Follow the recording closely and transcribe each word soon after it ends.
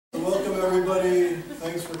everybody.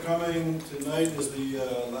 Thanks for coming. Tonight is the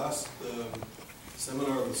last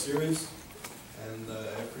seminar of the series, and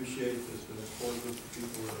I appreciate there's been a core group of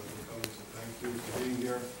people that have been coming, so thank you for being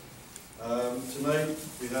here. Tonight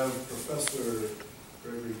we have Professor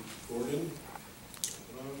Gregory Gordon.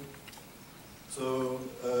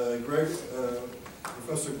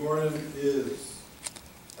 Professor Gordon is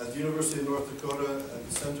at the University of North Dakota at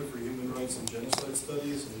the Center for Human Rights and Genocide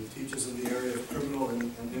Studies, and he teaches in the area of criminal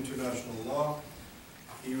and international law.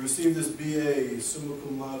 He received his BA summa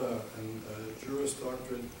cum laude and Juris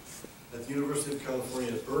Doctorate at the University of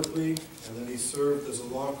California at Berkeley, and then he served as a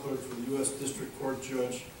law clerk for the U.S. District Court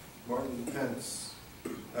Judge Martin Pence.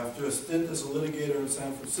 After a stint as a litigator in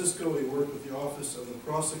San Francisco, he worked with the Office of the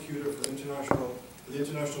Prosecutor for the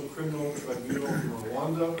International Criminal Tribunal in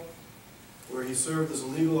Rwanda, where he served as a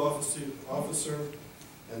legal officer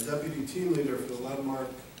and deputy team leader for the landmark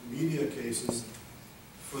media cases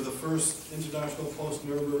for the first international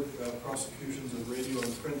post-Nuremberg prosecutions of radio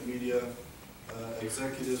and print media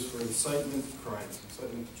executives for incitement crimes,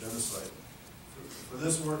 incitement to genocide. For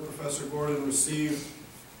this work, Professor Gordon received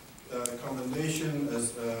a commendation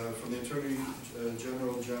from the Attorney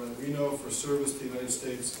General Janet Reno for service to the United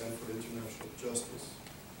States and for international justice.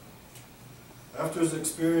 After his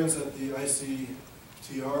experience at the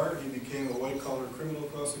ICTR, he became a white-collar criminal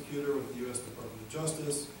prosecutor with the U.S. Department of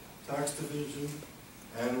Justice, Tax Division,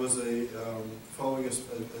 and was following a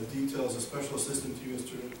detail as a special assistant to U.S.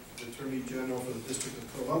 Attorney General for the District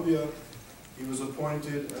of Columbia. He was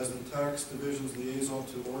appointed as the Tax Division's liaison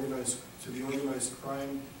to the Organized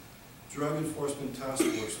Crime Drug Enforcement Task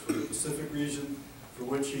Force for the Pacific region, for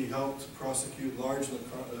which he helped prosecute large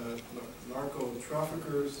narco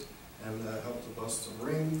traffickers and helped to bust some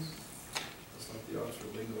rings. That's not the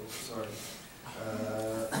Oxford lingo, sorry.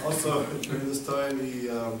 Also, during this time,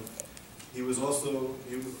 he was also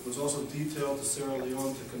detailed to Sierra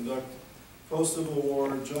Leone to conduct post-Civil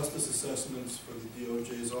War justice assessments for the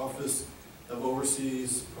DOJ's Office of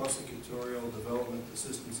Overseas Prosecutorial Development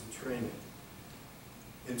Assistance and Training.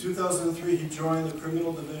 In 2003, he joined the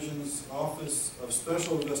Criminal Division's Office of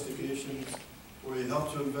Special Investigations, where he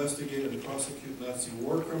helped to investigate and prosecute Nazi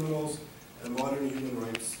war criminals and modern human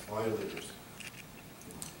rights violators.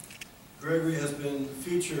 Gregory has been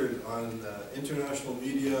featured on international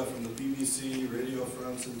media from the BBC, Radio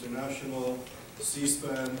France International,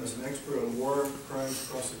 C-SPAN as an expert on war crimes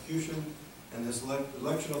prosecution, and has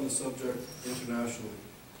lectured on the subject internationally.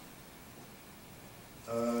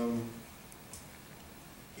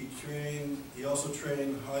 He also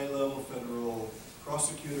trained high-level federal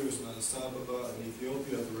prosecutors in Addis Ababa and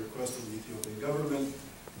Ethiopia at the request of the Ethiopian government,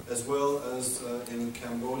 as well as in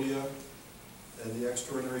Cambodia and the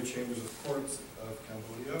extraordinary chambers of courts of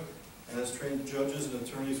Cambodia, and has trained judges and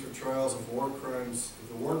attorneys for trials of war crimes with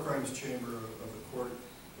the War Crimes Chamber of the Court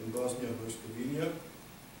in Bosnia and Herzegovina.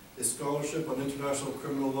 His scholarship on international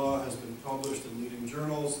criminal law has been published in leading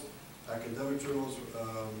journals, academic journals,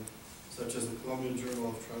 such as the Columbian Journal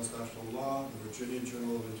of Transnational Law, the Virginia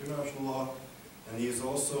Journal of International Law, and he has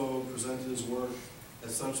also presented his work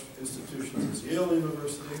at such institutions as Yale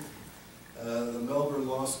University, the Melbourne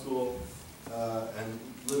Law School, and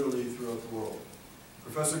literally throughout the world.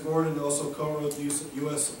 Professor Gordon also co-wrote the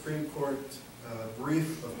U.S. Supreme Court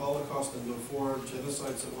brief of Holocaust and Darfur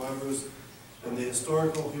genocide survivors in the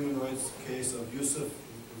historical human rights case of Yusuf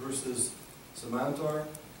versus Samantar.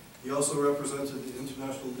 He also represented the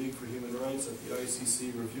International League for Human Rights at the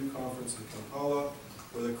ICC Review Conference in Kampala,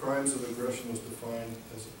 where the crimes of aggression was defined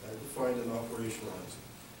and operationalized.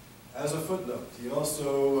 As a footnote, he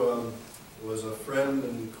also was a friend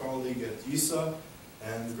and colleague at YISA,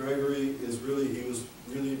 and Gregory was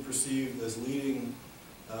really perceived as leading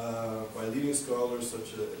by leading legal scholars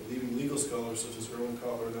such as Erwin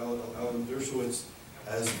Kotler and Alan Dershowitz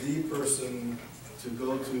as the person to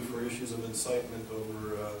go to for issues of incitement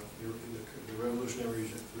over the revolutionary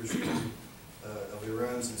regime of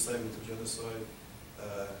Iran's incitement to genocide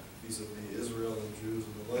vis-a-vis Israel and Jews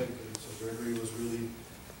and the like. And so Gregory was really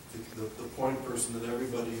the point person that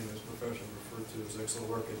everybody in his profession referred to as excellent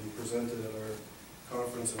work, and he presented at our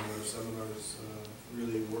conference and our seminars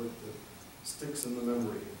really work that sticks in the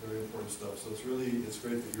memory, very important stuff. So it's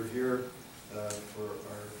great that you're here for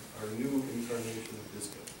our new incarnation of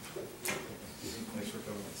DISCA. Thanks for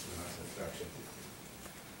coming. It's a nice introduction.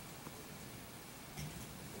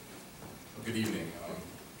 Well, good evening.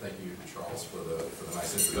 Thank you, Charles, for the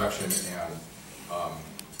nice introduction, and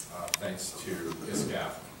thanks to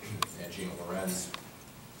ISCAP and Gina Lorenz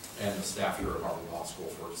and the staff here at Harvard Law School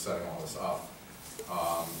for setting all this up.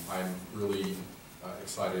 I'm really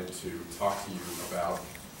excited to talk to you about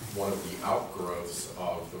one of the outgrowths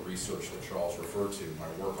of the research that Charles referred to, my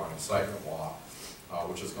work on incitement law,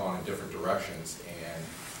 which has gone in different directions.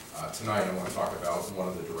 And tonight I want to talk about one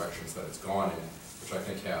of the directions that it's gone in, which I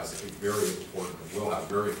think has a very important, will have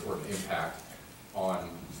very important impact on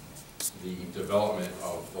the development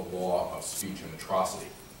of the law of speech and atrocity.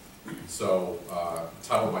 So, the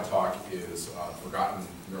title of my talk is Forgotten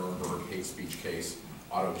Nuremberg Hate Speech Case,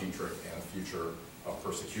 Otto, Dietrich, and the Future of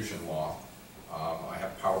Persecution Law. I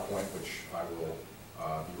have PowerPoint, which I will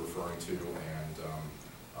be referring to, and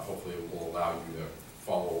hopefully it will allow you to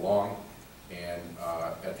follow along. And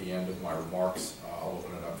at the end of my remarks, I'll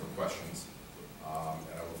open it up for questions.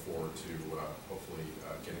 And I look forward to hopefully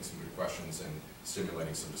getting some good questions and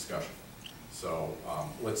stimulating some discussion. So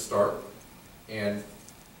let's start. And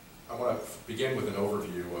I want to begin with an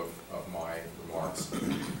overview of my remarks.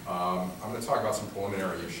 I'm going to talk about some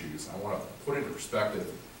preliminary issues. I want to put into perspective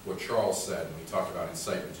what Charles said when he talked about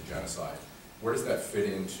incitement to genocide. Where does that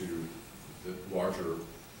fit into the larger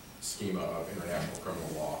schema of international criminal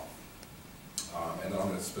law? And then I'm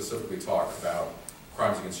going to specifically talk about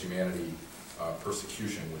crimes against humanity,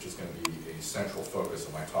 persecution, which is going to be a central focus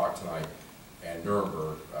of my talk tonight, and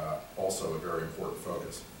Nuremberg, also a very important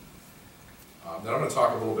focus. Then I'm going to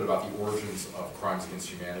talk a little bit about the origins of crimes against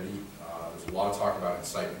humanity. There's a lot of talk about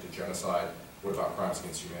incitement to genocide. What about crimes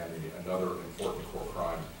against humanity? Another important core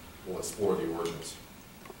crime. We'll explore the origins.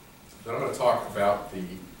 Then I'm going to talk about the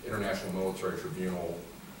International Military Tribunal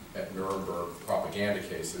at Nuremberg propaganda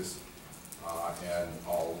cases, and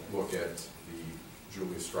I'll look at the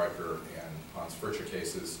Julius Streicher and Hans Fritzsche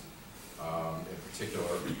cases in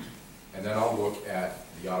particular. And then I'll look at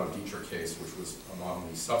the Otto Dietrich case, which was among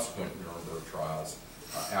the subsequent Nuremberg trials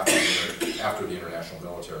after the International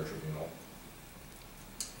Military Tribunal.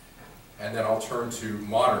 And then I'll turn to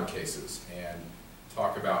modern cases and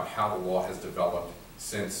talk about how the law has developed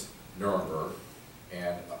since Nuremberg.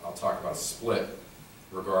 And I'll talk about a split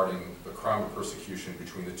regarding the crime of persecution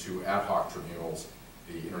between the two ad hoc tribunals,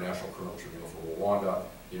 the International Criminal Tribunal for Rwanda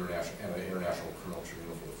and the International Criminal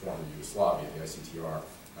Tribunal for the former Yugoslavia, the ICTR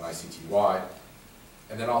and ICTY.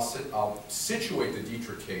 And then I'll situate the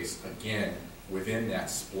Dietrich case again within that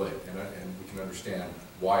split, and we can understand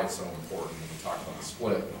why it's so important when we talk about the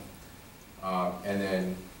split. And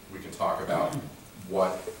then we can talk about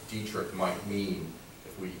what Dietrich might mean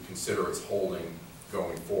if we consider its holding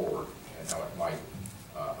going forward and how it might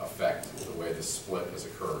affect the way this split has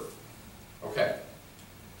occurred. Okay,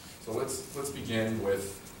 so let's begin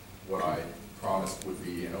with what I promised would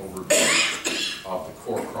be an overview of the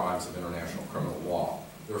core crimes of international criminal law.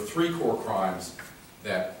 There are three core crimes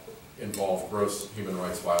that involve gross human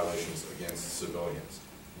rights violations against civilians: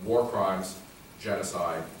 war crimes,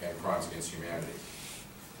 genocide, and crimes against humanity.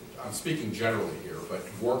 I'm speaking generally here, but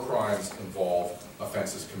war crimes involve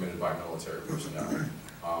offenses committed by military personnel.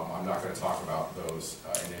 I'm not going to talk about those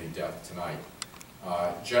in any depth tonight.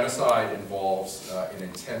 Genocide involves an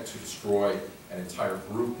intent to destroy an entire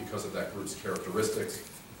group because of that group's characteristics,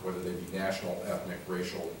 whether they be national, ethnic,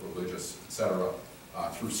 racial, religious, etc.,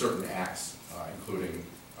 through certain acts, including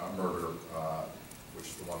murder, which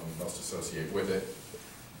is the one we most associate with it.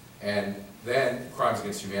 And then crimes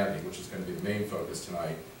against humanity, which is going to be the main focus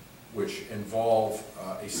tonight, which involve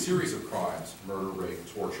a series of crimes: murder, rape,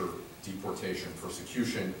 torture, deportation,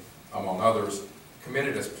 persecution, among others,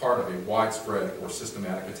 committed as part of a widespread or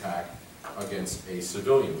systematic attack against a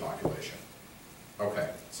civilian population. Okay,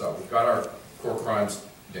 so we've got our core crimes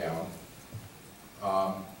down.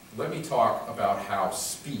 Let me talk about how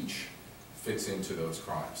speech fits into those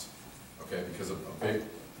crimes, okay, because a big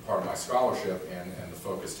part of my scholarship and the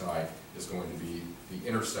focus tonight is going to be the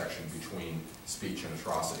intersection between speech and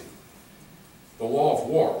atrocity. The law of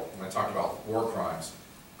war, when I talk about war crimes,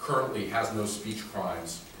 currently has no speech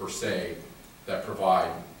crimes per se that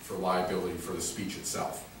provide for liability for the speech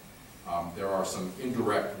itself. There are some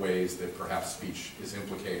indirect ways that perhaps speech is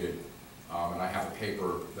implicated, and I have a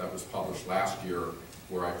paper that was published last year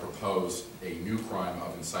where I propose a new crime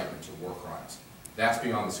of incitement to war crimes. That's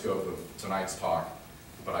beyond the scope of tonight's talk,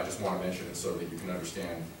 but I just want to mention it so that you can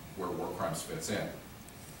understand where war crimes fits in.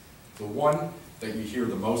 The one that you hear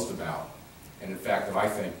the most about, and in fact that I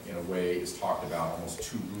think in a way is talked about almost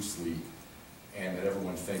too loosely, and that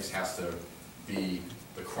everyone thinks has to be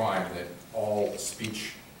the crime that all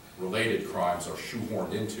speech-related crimes are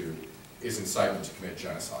shoehorned into, is incitement to commit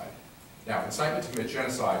genocide. Now, incitement to commit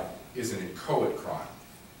genocide is an inchoate crime.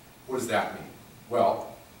 What does that mean?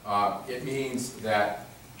 Well, it means that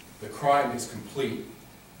the crime is complete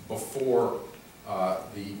before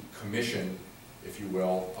the commission, if you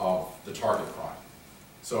will, of the target crime.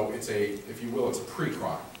 So it's a, if you will, it's a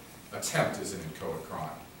pre-crime. Attempt is an inchoate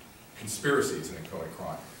crime. Conspiracy is an inchoate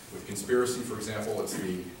crime. With conspiracy, for example, it's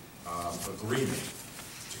the agreement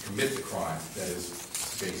to commit the crime that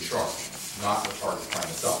is being charged, not the target crime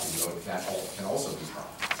itself, even though that can also be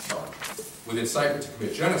charged. With incitement to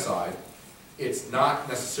commit genocide, it's not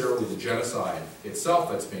necessarily the genocide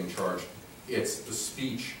itself that's being charged, it's the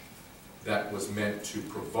speech that was meant to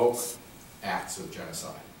provoke acts of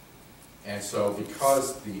genocide. And so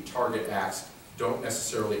because the target acts don't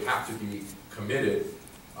necessarily have to be committed,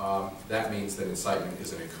 that means that incitement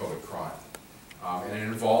is an encoded crime. And it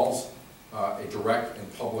involves a direct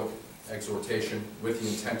and public exhortation with the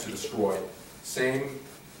intent to destroy, same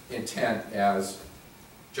intent as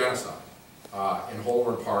genocide, in whole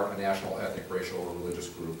or in part a national, ethnic, racial, or religious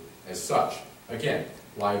group as such. Again,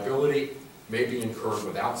 liability may be incurred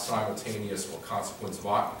without simultaneous or consequent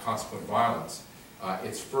violence.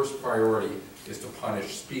 Its first priority is to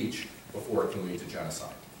punish speech before it can lead to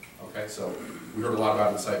genocide. Okay, so we heard a lot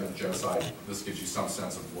about incitement to genocide. This gives you some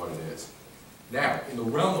sense of what it is. Now, in the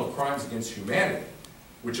realm of crimes against humanity,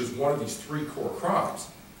 which is one of these three core crimes,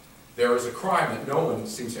 there is a crime that no one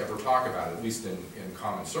seems to ever talk about, at least in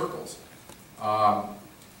common circles.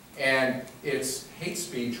 And it's hate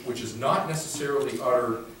speech, which is not necessarily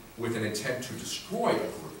uttered with an intent to destroy a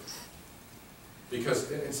group.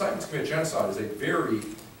 Because incitement to commit genocide is a very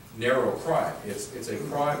narrow crime. It's a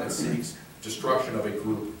crime that seeks destruction of a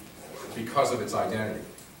group because of its identity.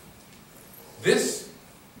 This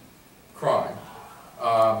crime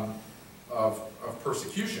of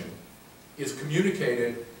persecution is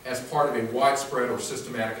communicated as part of a widespread or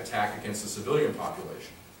systematic attack against the civilian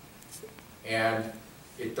population. And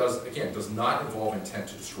it does, again, does not involve intent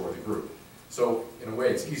to destroy the group. So in a way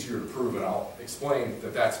it's easier to prove, and I'll explain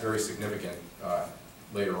that that's very significant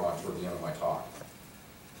later on toward the end of my talk.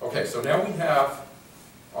 Okay, so now we have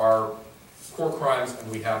our core crimes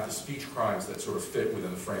and we have the speech crimes that sort of fit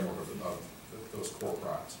within the framework of those core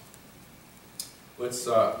crimes. Let's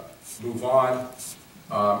move on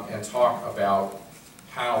and talk about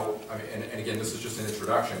how, and again, this is just an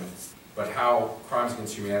introduction, but how crimes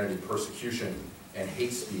against humanity, persecution, and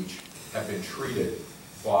hate speech have been treated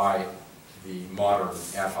by the modern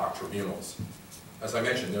ad hoc tribunals. As I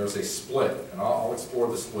mentioned, there's a split, and I'll explore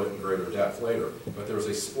the split in greater depth later, but there's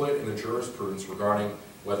a split in the jurisprudence regarding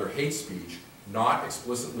whether hate speech, not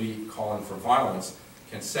explicitly calling for violence,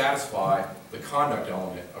 can satisfy the conduct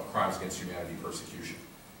element of crimes against humanity persecution.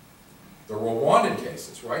 The Rwandan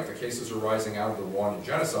cases, right, the cases arising out of the Rwandan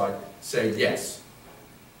genocide, say yes.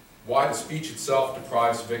 Why? The speech itself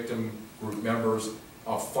deprives victim group members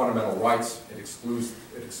of fundamental rights. It excludes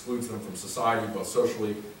them from society, both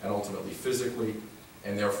socially and ultimately physically,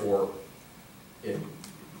 and therefore it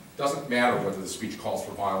doesn't matter whether the speech calls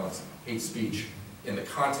for violence. Hate speech, in the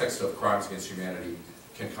context of crimes against humanity,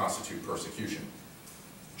 can constitute persecution.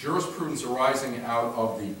 Jurisprudence arising out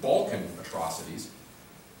of the Balkan atrocities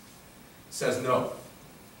says no.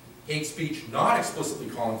 Hate speech not explicitly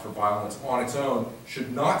calling for violence on its own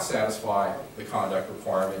should not satisfy the conduct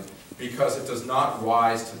requirement because it does not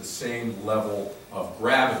rise to the same level of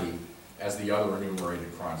gravity as the other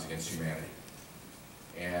enumerated crimes against humanity.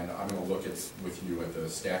 And I'm going to look with you at the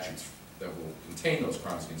statutes that will contain those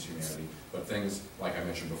crimes against humanity, but things like I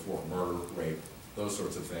mentioned before, murder, rape, those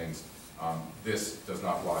sorts of things, this does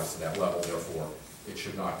not rise to that level, therefore it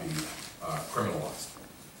should not be criminalized.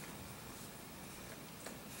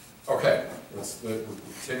 Okay, we're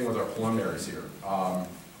continuing with our preliminaries here.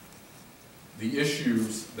 The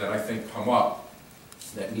issues that I think come up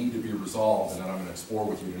that need to be resolved and that I'm going to explore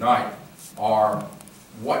with you tonight are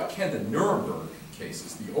what can the Nuremberg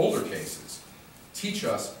cases, the older cases, teach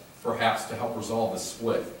us perhaps to help resolve the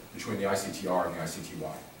split between the ICTR and the ICTY.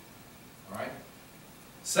 All right?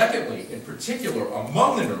 Secondly, in particular,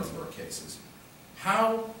 among the Nuremberg cases,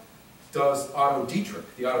 how does Otto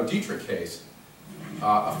Dietrich, the Otto Dietrich case,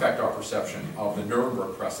 affect our perception of the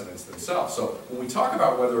Nuremberg precedents themselves? So when we talk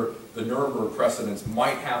about whether the Nuremberg precedents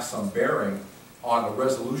might have some bearing on the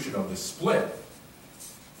resolution of the split,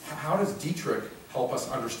 how does Dietrich help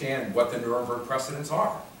us understand what the Nuremberg precedents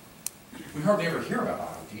are? We hardly ever hear about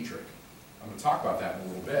Otto Dietrich. I'm going to talk about that in a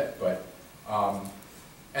little bit, but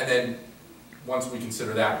and then once we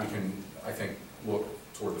consider that, we can, I think, look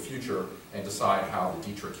toward the future and decide how the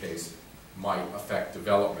Dietrich case might affect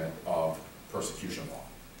development of persecution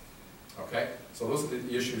law. Okay? So those are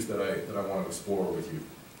the issues that I want to explore with you.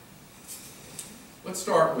 Let's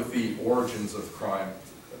start with the origins of crime,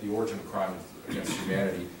 the origin of crime against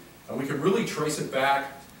humanity. And we can really trace it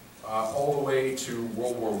back all the way to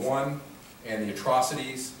World War I and the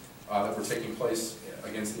atrocities that were taking place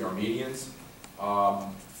against the Armenians.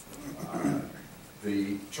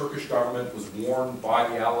 The Turkish government was warned by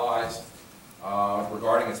the Allies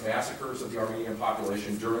regarding its massacres of the Armenian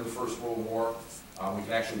population during the First World War. We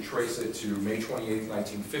can actually trace it to May 28,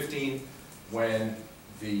 1915, when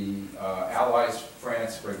the Allies,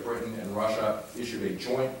 France, Great Britain, and Russia issued a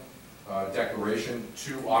joint declaration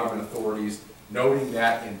to Ottoman authorities, noting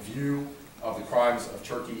that in view of the crimes of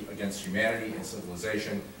Turkey against humanity and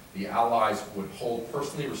civilization, the Allies would hold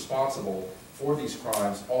personally responsible for these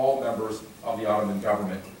crimes all members of the Ottoman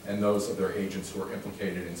government and those of their agents who are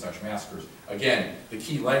implicated in such massacres. Again, the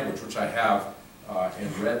key language, which I have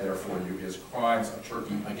in red there for you, is crimes of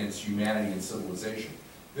Turkey against humanity and civilization.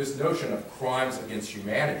 This notion of crimes against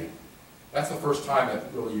humanity, that's the first time that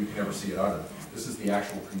really you can ever see it uttered. This is the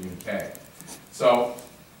actual communique. So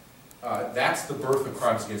that's the birth of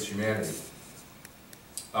crimes against humanity.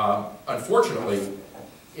 Unfortunately,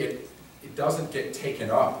 it doesn't get taken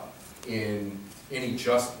up in any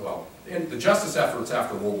the justice efforts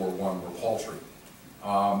after World War I were paltry.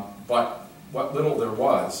 But what little there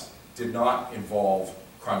was did not involve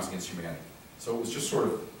crimes against humanity. So it was just sort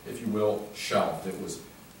of, if you will, shelved. It was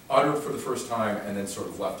uttered for the first time and then sort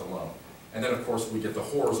of left alone. And then, of course, we get the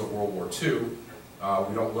horrors of World War II.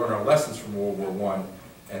 We don't learn our lessons from World War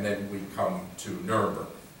I, and then we come to Nuremberg.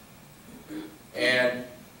 And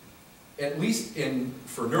at least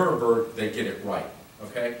for Nuremberg, they get it right,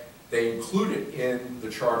 okay? They include it in the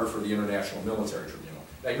charter for the International Military Tribunal.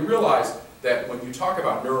 Now, you realize that when you talk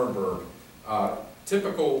about Nuremberg, I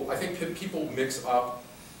think people mix up,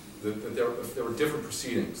 there were different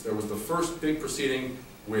proceedings. There was the first big proceeding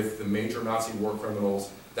with the major Nazi war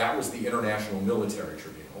criminals. That was the International Military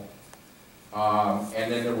Tribunal.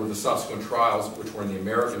 And then there were the subsequent trials, which were in the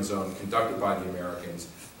American zone, conducted by the Americans,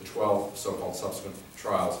 the 12 so-called subsequent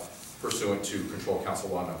trials, pursuant to Control Council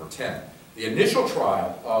Law Number 10. The initial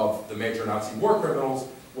trial of the major Nazi war criminals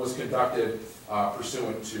was conducted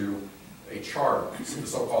pursuant to a charter, the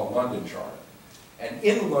so-called London Charter. And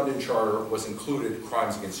in the London Charter was included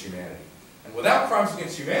crimes against humanity. And without crimes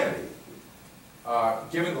against humanity,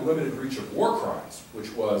 given the limited reach of war crimes,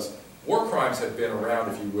 war crimes had been around,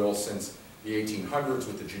 if you will, since the 1800s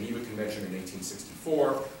with the Geneva Convention in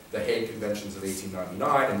 1864, the Hague Conventions of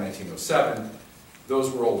 1899 and 1907.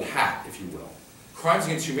 Those were old hat, if you will. Crimes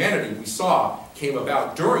against humanity, we saw, came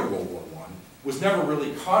about during World War I, was never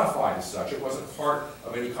really codified as such. It wasn't part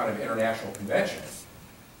of any kind of international convention.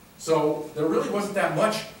 So there really wasn't that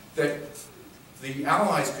much that the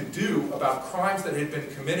Allies could do about crimes that had been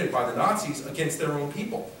committed by the Nazis against their own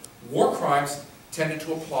people. War crimes tended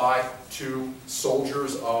to apply to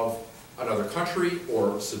soldiers of another country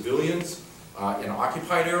or civilians in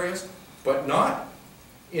occupied areas, but not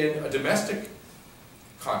in a domestic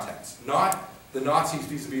context, not the Nazis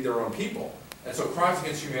vis-a-vis their own people. And so crimes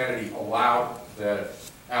against humanity allowed the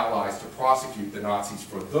Allies to prosecute the Nazis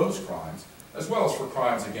for those crimes, as well as for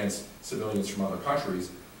crimes against civilians from other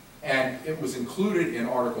countries. And it was included in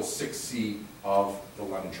Article 6C of the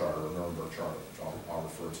London Charter, or Nuremberg Charter, which I'll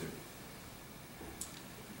refer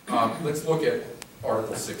to. Let's look at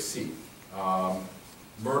Article 6C.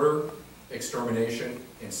 Murder, extermination,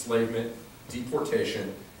 enslavement,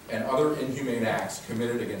 deportation, and other inhumane acts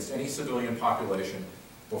committed against any civilian population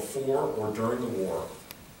before or during the war,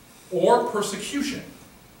 or persecution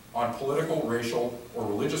on political, racial, or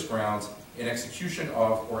religious grounds in execution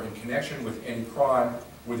of or in connection with any crime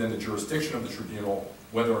within the jurisdiction of the tribunal,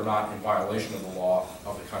 whether or not in violation of the law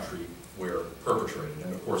of the country where perpetrated.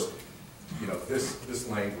 And of course, you know, this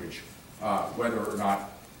language, whether or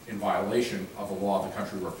not in violation of the law of the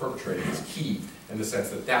country where perpetrated, is key in the sense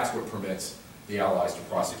that that's what permits the Allies to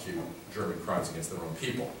prosecute German crimes against their own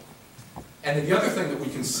people. And then the other thing that we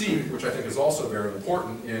can see, which I think is also very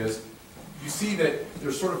important, is you see that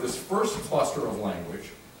there's sort of this first cluster of language,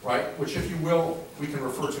 right, which, if you will, we can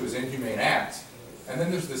refer to as inhumane acts. And then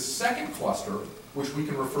there's this second cluster, which we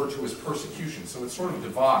can refer to as persecution. So it sort of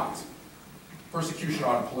divides. Persecution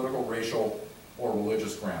on political, racial, or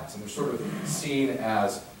religious grounds. And they're sort of seen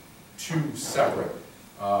as two separate,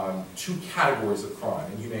 two categories of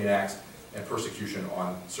crime, inhumane acts and persecution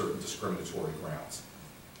on certain discriminatory grounds.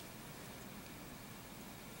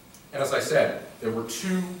 And as I said, there were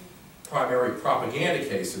two primary propaganda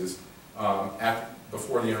cases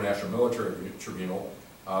before the International Military Tribunal,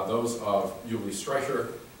 those of Uli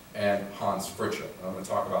Streicher and Hans Fritzsche. I'm going to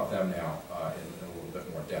talk about them now in a little bit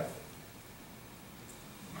more depth.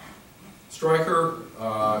 Streicher,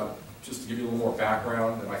 just to give you a little more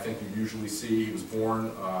background than I think you usually see, he was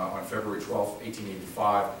born on February 12,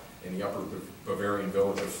 1885 in the upper Bavarian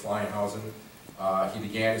village of Fleinhausen. He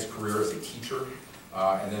began his career as a teacher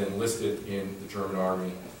and then enlisted in the German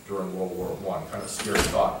army during World War I. Kind of scary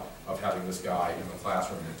thought of having this guy in the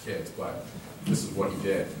classroom with kids, but this is what he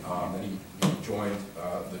did. And he he joined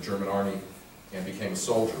the German army and became a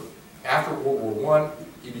soldier. After World War I,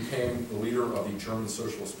 he became the leader of the German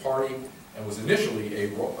Socialist Party and was initially a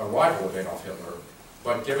rival of Adolf Hitler,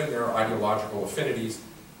 but given their ideological affinities,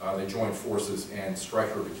 they joined forces and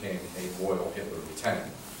Streicher became a loyal Hitler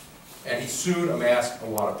lieutenant. And he soon amassed a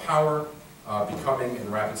lot of power, becoming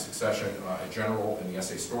in rapid succession a general in the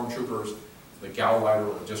SS Stormtroopers, the Gauleiter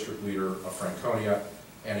or district leader of Franconia,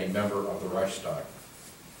 and a member of the Reichstag.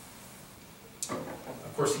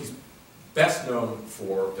 Of course, he's best known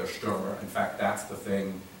for Der Stürmer. In fact, that's the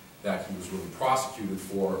thing that he was really prosecuted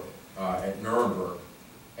for at Nuremberg.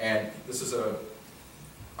 And this is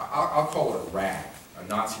I'll call it a rag, a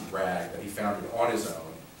Nazi rag that he founded on his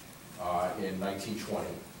own in 1920.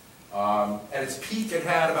 At its peak, it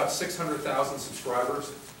had about 600,000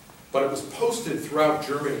 subscribers, but it was posted throughout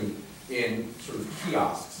Germany in sort of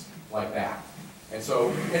kiosks like that. And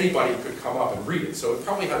so anybody could come up and read it. So it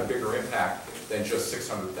probably had a bigger impact than just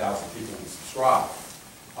 600,000 people who subscribed.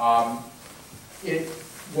 It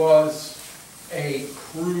was a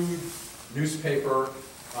crude newspaper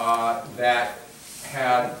that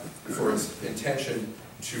had for its intention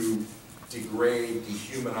to degrade,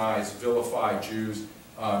 dehumanize, vilify Jews.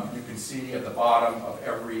 You can see at the bottom of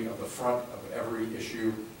the front of every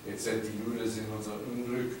issue, it said, "Die Juden sind unser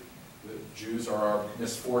Unglück," the Jews are our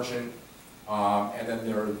misfortune. And then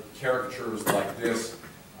there are caricatures like this,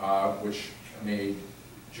 which made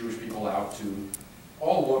Jewish people out to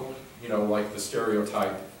all look, like the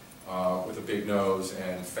stereotype with a big nose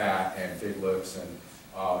and fat and big lips and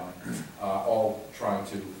all trying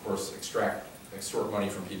to, of course, extort money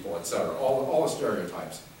from people, etc. All the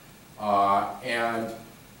stereotypes. And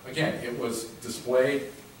again, it was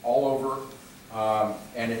displayed all over,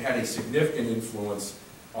 and it had a significant influence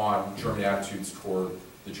on German attitudes toward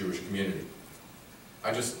the Jewish community.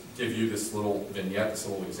 I just give you this little vignette, this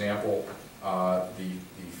little example, the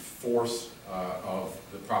force of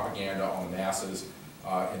the propaganda on the masses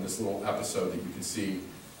in this little episode that you can see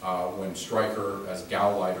when Streicher, as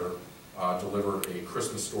Gauleiter, delivered a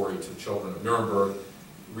Christmas story to the children of Nuremberg,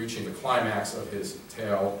 reaching the climax of his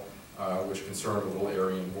tale, which concerned a little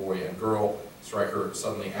Aryan boy and girl. Streicher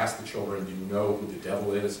suddenly asked the children, "Do you know who the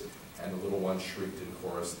devil is?" And the little ones shrieked in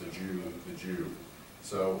chorus, "The Jew, the Jew."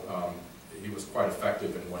 So he was quite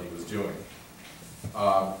effective in what he was doing.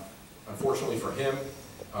 Unfortunately for him,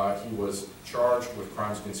 he was charged with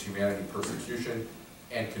crimes against humanity, persecution,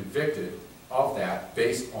 and convicted of that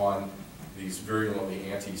based on these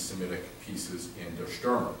virulently anti-Semitic pieces in Der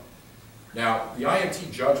Stürmer. Now, the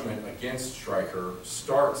IMT judgment against Streicher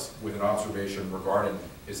starts with an observation regarding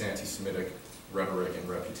his anti-Semitic rhetoric and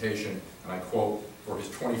reputation, and I quote, "For his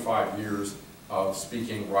 25 years of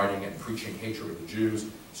speaking, writing, and preaching hatred of the Jews,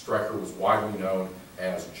 Streicher was widely known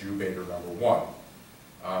as Jew baiter #1.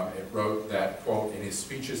 It wrote that, quote, "In his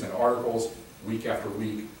speeches and articles, week after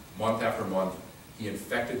week, month after month, he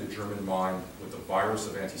infected the German mind with the virus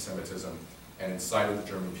of anti-Semitism and incited the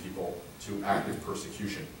German people to active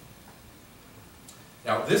persecution."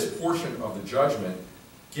 Now, this portion of the judgment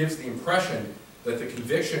gives the impression that the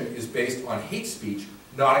conviction is based on hate speech,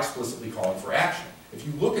 not explicitly calling for action. If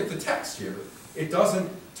you look at the text here, it doesn't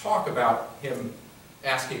talk about him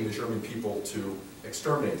asking the German people to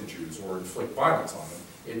exterminate the Jews or inflict violence on them.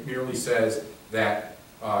 It merely says that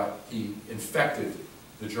he infected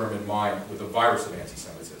the German mind with a virus of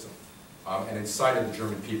anti-Semitism and incited the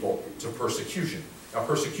German people to persecution. Now,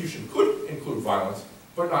 persecution could include violence,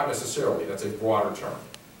 but not necessarily. That's a broader term,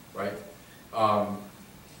 right?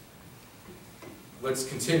 Let's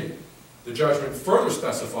continue. The judgment further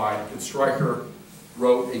specified that Streicher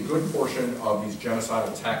wrote a good portion of these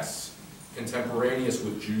genocidal texts contemporaneous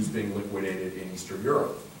with Jews being liquidated in Eastern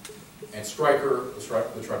Europe. And Streicher,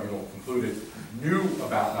 the tribunal concluded, knew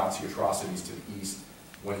about Nazi atrocities to the east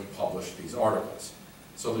when he published these articles.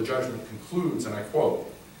 So the judgment concludes, and I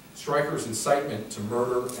quote, "Streicher's incitement to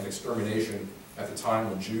murder and extermination at the time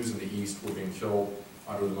when Jews in the east were being killed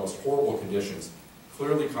under the most horrible conditions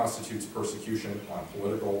clearly constitutes persecution on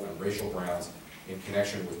political and racial grounds in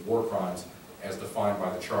connection with war crimes as defined by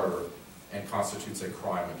the Charter and constitutes a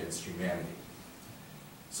crime against humanity."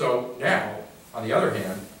 So now, on the other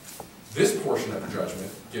hand, this portion of the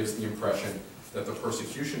judgment gives the impression that the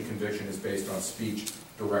persecution conviction is based on speech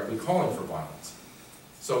directly calling for violence.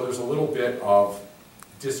 So there's a little bit of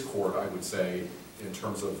discord, I would say, in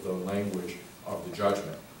terms of the language of the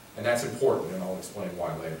judgment. And that's important, and I'll explain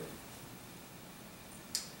why later.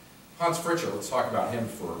 Hans Fritzsche, let's talk about him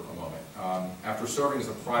for a moment. After serving as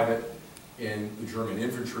a private in the German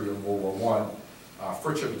infantry in World War I,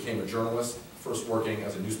 Fritzsche became a journalist, first working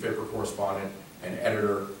as a newspaper correspondent and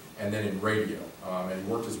editor, and then in radio. And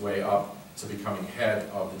he worked his way up to becoming head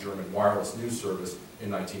of the German wireless news service in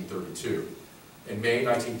 1932. In May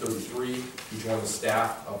 1933, he joined the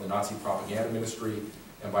staff of the Nazi propaganda ministry,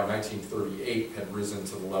 and by 1938 had risen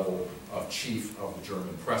to the level of chief of the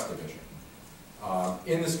German press division.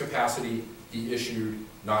 In this capacity, he issued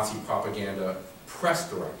Nazi propaganda press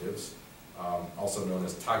directives, also known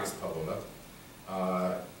as Tagespapiere,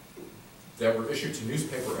 that were issued to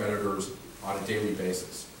newspaper editors on a daily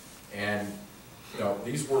basis. And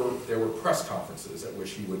there were press conferences at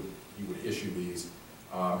which he would issue these,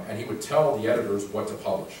 and he would tell the editors what to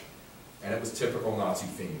publish. And it was typical Nazi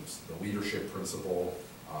themes: the leadership principle,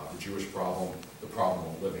 the Jewish problem, the problem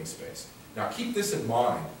of living space. Now keep this in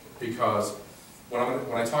mind, because when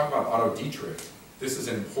I talk about Otto Dietrich, this is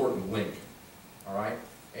an important link, all right?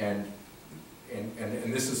 And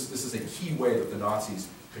this is a key way that the Nazis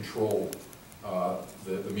controlled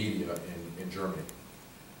the media in Germany.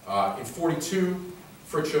 In 1942,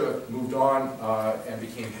 Fritzsche moved on and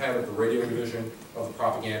became head of the radio division of the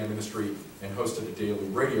propaganda ministry and hosted a daily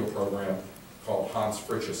radio program called Hans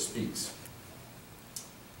Fritzsche Speaks.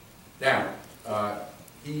 Now,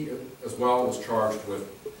 he as well was charged with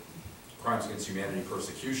crimes against humanity,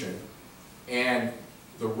 persecution, and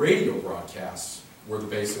the radio broadcasts were the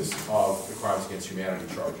basis of the crimes against humanity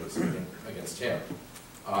charges against him.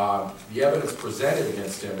 The evidence presented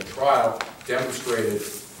against him at trial demonstrated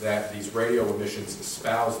that these radio emissions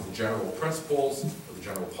espoused the general principles or the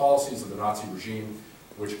general policies of the Nazi regime,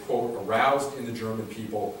 which, quote, aroused in the German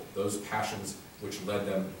people those passions which led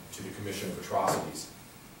them to the commission of atrocities.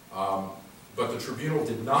 But the tribunal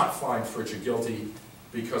did not find Fritzsche guilty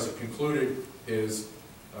because it concluded his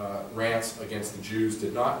rants against the Jews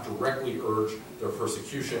did not directly urge their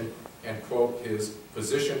persecution, and, quote, his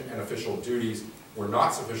position and official duties were not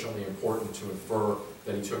sufficiently important to infer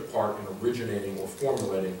that he took part in originating or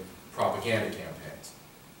formulating propaganda campaigns.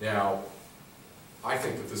 Now, I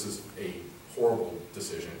think that this is a horrible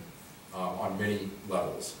decision on many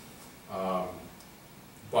levels.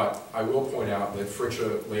 But I will point out that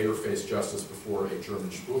Fritzsche later faced justice before a German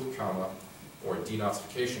Spruchkammer, or a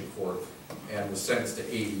denazification court, and was sentenced to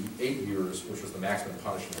 88 years, which was the maximum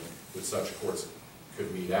punishment that such courts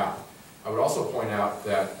could mete out. I would also point out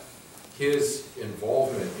that his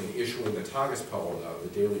involvement in issuing the Tagespapiere, the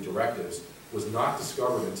daily directives, was not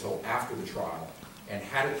discovered until after the trial, and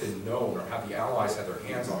had it been known, or had the Allies had their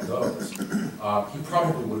hands on those, he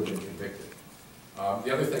probably would have been convicted.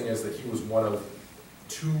 The other thing is that he was one of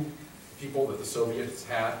two people that the Soviets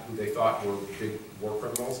had who they thought were big war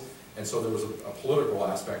criminals, and so there was a political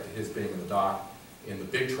aspect to his being in the dock in the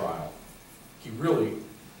big trial. He really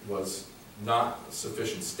was not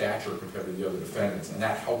sufficient stature compared to the other defendants, and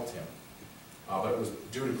that helped him. But it was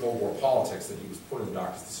due to Cold War politics that he was put in the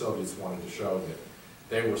dock, because the Soviets wanted to show that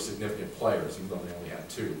they were significant players, even though they only had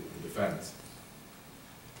two, the defendants.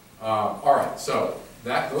 All right, so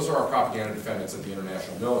those are our propaganda defendants at the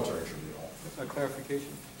International Military Tribunal. A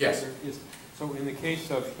clarification? Yes. Yes. So in the case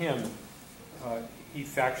of him, he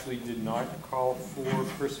factually did not call for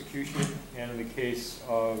persecution, and in the case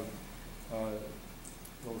of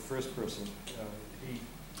the first person, he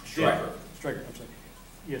Stryker. Stryker, I'm sorry.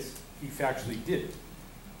 Yes, he factually did.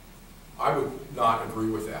 I would not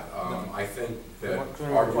agree with that. I think that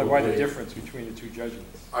arguably, why the difference between the two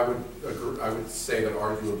judgments? I would say that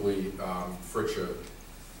arguably Fritzsche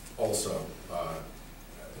also,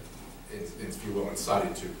 if you will,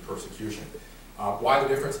 incited to persecution. Why the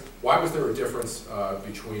difference? Why was there a difference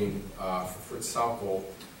between Fritz Sauckel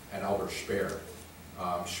and Albert Speer?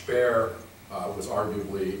 Speer was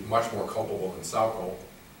arguably much more culpable than Sauckel.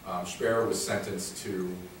 Speer was sentenced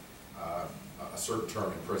to a certain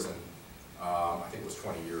term in prison. I think it was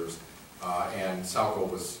 20 years, and Sauckel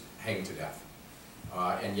was hanged to death.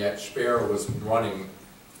 And yet Speer was running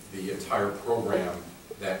the entire program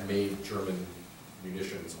that made German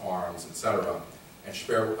munitions, arms, etc. And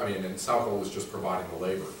Sauckel was just providing the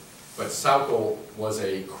labor. But Sauckel was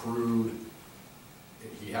a crude,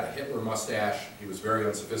 he had a Hitler mustache, he was very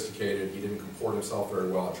unsophisticated, he didn't comport himself very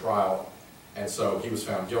well at trial, and so he was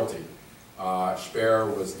found guilty. Speer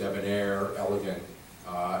was debonair, elegant,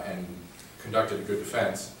 and conducted a good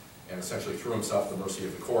defense, and essentially threw himself at the mercy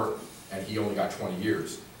of the court, and he only got 20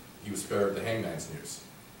 years. He was spared the hangman's noose.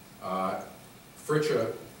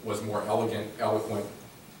 Fritzsche was more elegant, eloquent,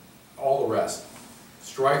 all the rest.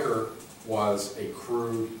 Stryker was a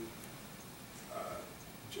crude,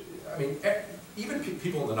 even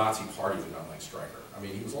people in the Nazi party did not like Stryker.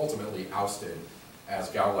 He was ultimately ousted as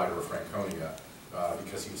Gauleiter of Franconia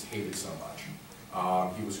because he was hated so much.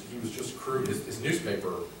 He was just crude. His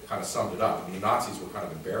newspaper kind of summed it up. The Nazis were kind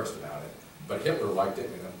of embarrassed about it, but Hitler liked it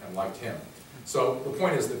and liked him. So the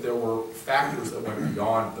point is that there were factors that went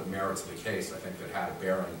beyond the merits of the case, I think, that had a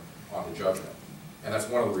bearing on the judgment. And that's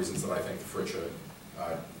one of the reasons that I think the Fritzsche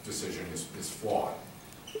decision is flawed.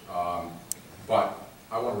 But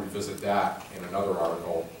I want to revisit that in another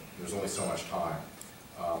article. There's only so much time.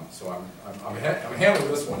 So I'm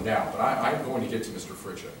handling this one now, but I'm going to get to Mr.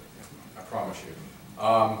 Fritzsche. I promise you.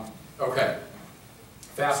 Okay.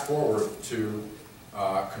 Fast forward to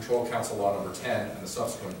Control Council Law number 10 and the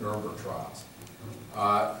subsequent Nuremberg trials.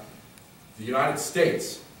 The United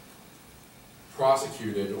States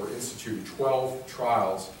prosecuted or instituted 12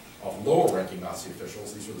 trials of lower-ranking Nazi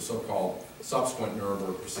officials. These were the so-called subsequent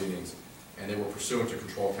Nuremberg proceedings, and they were pursuant to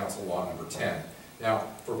Control Council Law number 10. Now,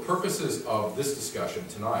 for purposes of this discussion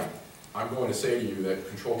tonight, I'm going to say to you that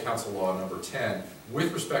Control Council Law number 10,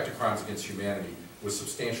 with respect to crimes against humanity, was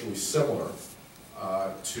substantially similar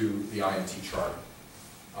to the INT Charter.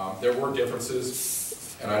 There were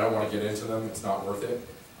differences, and I don't want to get into them, it's not worth it.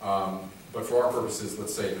 But for our purposes,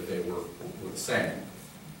 let's say that they were the same.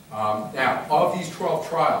 Now, of these 12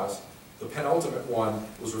 trials, the penultimate one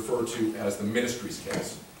was referred to as the Ministry's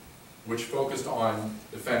case, which focused on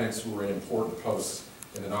defendants who were in important posts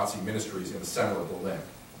in the Nazi ministries in the center of Berlin.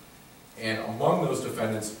 And among those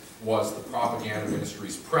defendants was the propaganda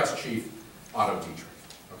ministry's press chief, Otto Dietrich.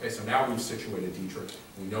 Okay, so now we've situated Dietrich.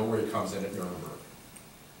 We know where he comes in at Nuremberg.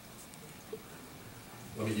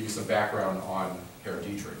 Let me give you some background on Herr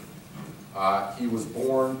Dietrich. He was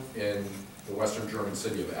born in the western German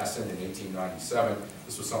city of Essen in 1897.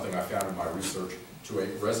 This was something I found in my research, to a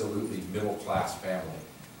resolutely middle-class family.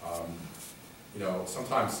 You know,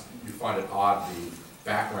 sometimes you find it odd, the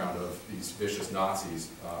background of these vicious Nazis,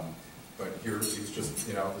 but here he was just,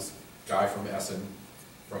 you know, this guy from Essen,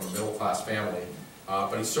 from a middle-class family.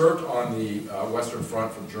 But he served on the Western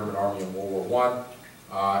Front for the German Army in World War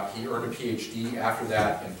I. He earned a PhD after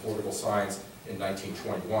that in political science in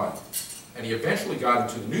 1921. And he eventually got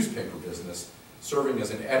into the newspaper business, serving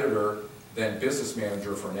as an editor, then business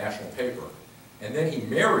manager for a national paper. And then he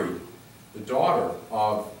married the daughter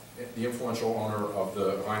of the influential owner of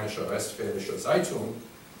the Rheinische Westfälische Zeitung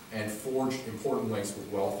and forged important links with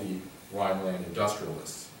wealthy Rhineland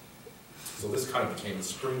industrialists. So this kind of became a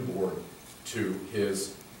springboard to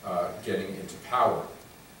his getting into power.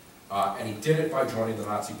 And he did it by joining the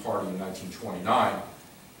Nazi Party in 1929,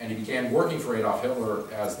 and he began working for Adolf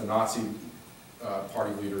Hitler as the Nazi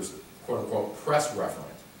Party leader's quote-unquote press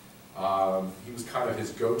referent. He was kind of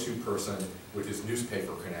his go-to person with his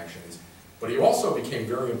newspaper connections, but he also became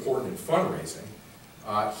very important in fundraising.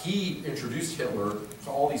 He introduced Hitler to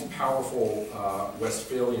all these powerful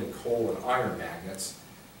Westphalian coal and iron magnates,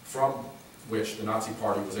 from which the Nazi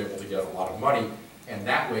Party was able to get a lot of money, and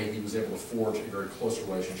that way he was able to forge a very close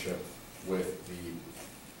relationship with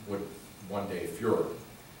the one-day Fuhrer.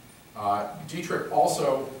 Dietrich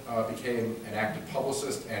also became an active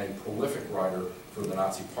publicist and a prolific writer for the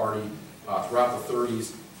Nazi Party. Throughout the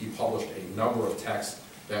 30s, he published a number of texts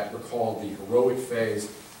that recalled the heroic phase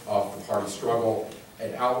of the party struggle,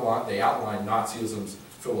 and they outlined Nazism's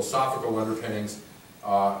philosophical underpinnings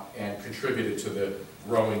and contributed to the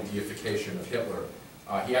growing deification of Hitler.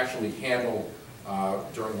 He actually handled,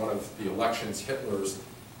 during one of the elections, Hitler's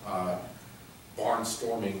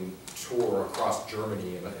barnstorming tour across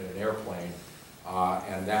Germany in an airplane,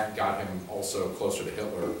 and that got him also closer to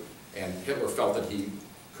Hitler. And Hitler felt that he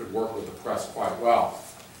could work with the press quite well,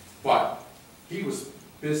 but he was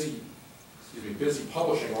busy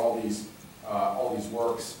publishing all these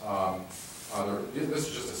works. This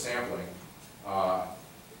is just a sampling.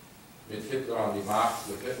 Mit Hitler an die Macht,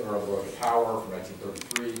 with Hitler over the power from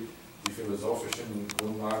 1933, die philosophischen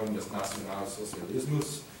Grundlagen des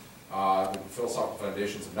Nationalsozialismus, the philosophical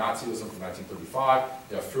foundations of Nazism from 1935,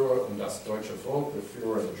 Der Führer und das deutsche Volk, the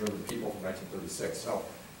Führer and the German people from 1936. So,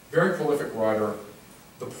 very prolific writer.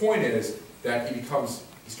 The point is that he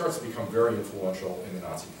starts to become very influential in the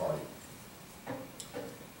Nazi Party.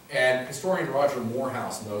 And historian Roger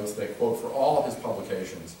Morehouse notes that, quote, for all of his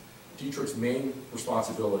publications, Dietrich's main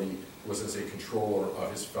responsibility was as a controller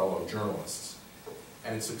of his fellow journalists.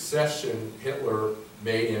 And in succession, Hitler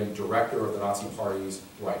made him director of the Nazi Party's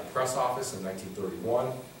Reich Press Office in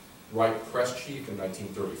 1931, Reich Press Chief in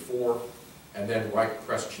 1934, and then Reich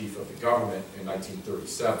Press Chief of the government in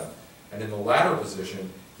 1937. And in the latter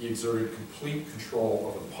position, he exerted complete control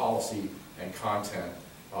over the policy and content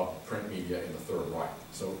of print media in the Third Reich.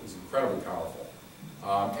 So it was incredibly powerful.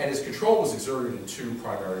 And his control was exerted in two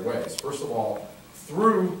primary ways. First of all,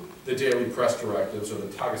 through the daily press directives, or the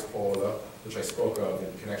Tagespolice, which I spoke of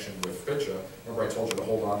in connection with Fritzsche. Remember I told you to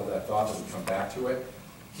hold on to that thought as we come back to it?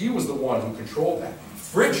 He was the one who controlled that.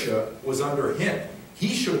 Fritzsche was under him.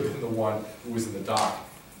 He should have been the one who was in the dock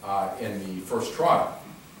in the first trial,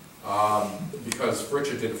 because Fritsch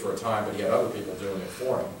did it for a time, but he had other people doing it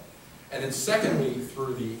for him. And then secondly,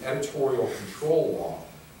 through the editorial control law,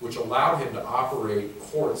 which allowed him to operate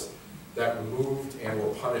courts that removed and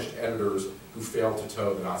or punished editors who failed to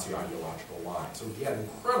toe the Nazi ideological line. So he had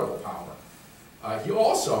incredible power. He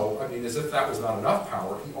also, I mean, as if that was not enough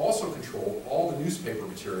power, he also controlled all the newspaper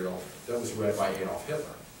material that was read by Adolf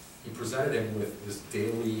Hitler. He presented him with this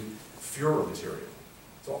daily Führer material.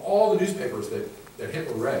 So all the newspapers that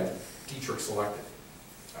Hitler read, Dietrich selected,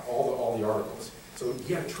 all the articles. So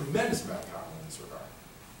he had a tremendous amount of power in this regard.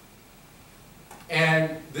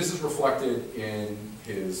 And this is reflected in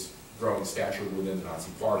his growing stature within the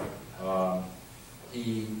Nazi Party.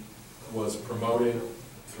 He was promoted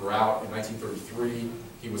throughout. In 1933,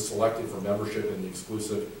 he was selected for membership in the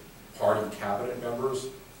exclusive party cabinet members,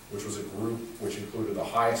 which was a group which included the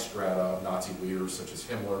highest strata of Nazi leaders such as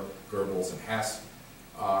Himmler, Goebbels, and Hess.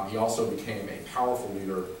 He also became a powerful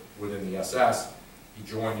leader within the SS. He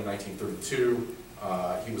joined in 1932.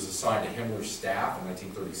 He was assigned to Himmler's staff in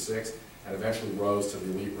 1936 and eventually rose to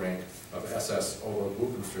the elite rank of SS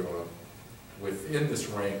Obergruppenführer. Within this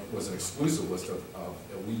rank was an exclusive list of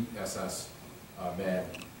elite SS men,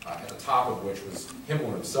 at the top of which was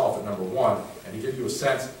Himmler himself at number 1. And to give you a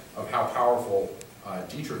sense of how powerful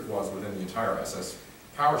Dietrich was within the entire SS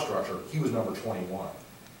power structure, he was number 21.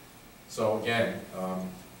 So again,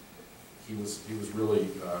 he was really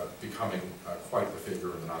becoming quite the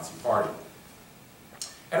figure in the Nazi Party.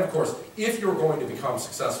 And of course, if you're going to become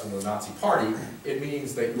successful in the Nazi Party, it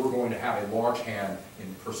means that you're going to have a large hand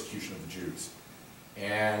in persecution of the Jews.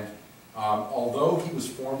 And although he was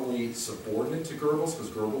formally subordinate to Goebbels, because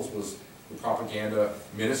Goebbels was the propaganda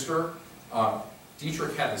minister,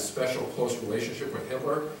 Dietrich had this special close relationship with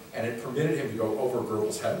Hitler, and it permitted him to go over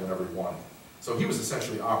Goebbels' head whenever he wanted. So he was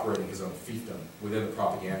essentially operating his own fiefdom within the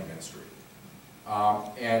propaganda ministry.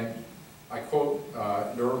 And I quote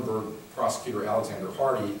Nuremberg prosecutor Alexander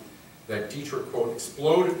Hardy, that Dietrich, quote,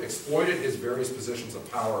 exploited his various positions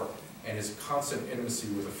of power and his constant intimacy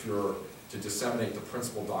with the Führer to disseminate the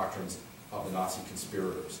principal doctrines of the Nazi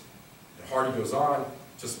conspirators. And Hardy goes on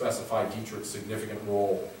to specify Dietrich's significant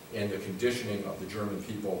role in the conditioning of the German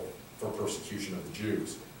people for persecution of the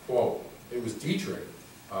Jews. Quote, it was Dietrich,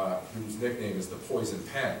 whose nickname is the Poison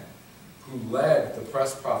Pen, who led the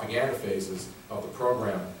press propaganda phases of the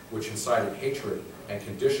program, which incited hatred and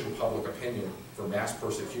conditioned public opinion for mass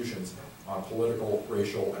persecutions on political,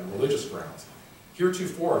 racial, and religious grounds.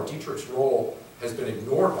 Heretofore, Dietrich's role has been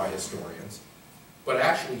ignored by historians, but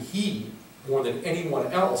actually he, more than anyone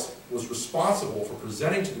else, was responsible for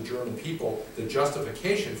presenting to the German people the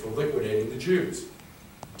justification for liquidating the Jews.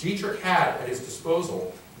 Dietrich had at his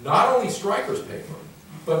disposal not only Streicher's paper,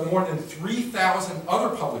 but more than 3,000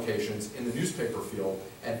 other publications in the newspaper field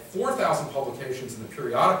and 4,000 publications in the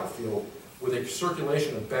periodical field, with a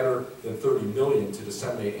circulation of better than 30 million to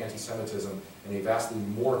disseminate anti-Semitism in a vastly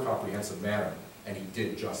more comprehensive manner, and he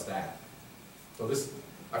did just that. So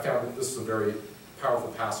I found that this is a very powerful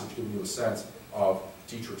passage giving you a sense of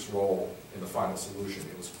Dietrich's role in the final solution.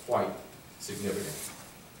 It was quite significant.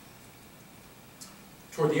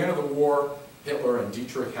 Toward the end of the war, Hitler and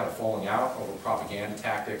Dietrich had a falling out over propaganda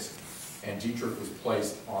tactics, and Dietrich was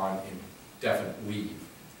placed on indefinite leave.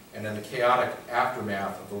 And in the chaotic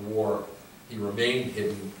aftermath of the war, he remained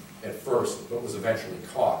hidden at first, but was eventually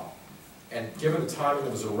caught. And given the timing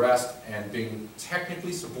of his arrest and being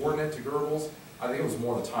technically subordinate to Goebbels, I think it was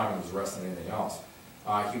more the timing of his arrest than anything else.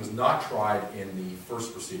 He was not tried in the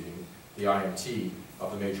first proceeding, the IMT,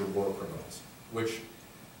 of the major war criminals, which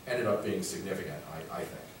ended up being significant, I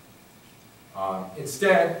think.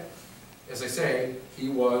 Instead, as I say, he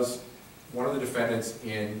was one of the defendants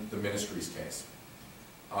in the Ministry's case.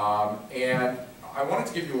 And I wanted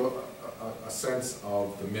to give you a sense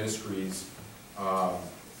of the Ministry's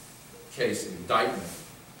case indictment,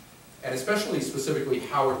 and especially specifically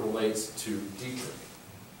how it relates to Dietrich.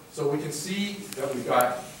 So we can see that we've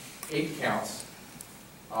got 8 counts,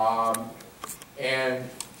 and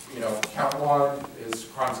count 1 is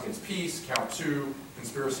crimes against peace, count 2,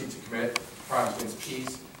 conspiracy to commit crimes against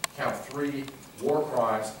peace, count 3, war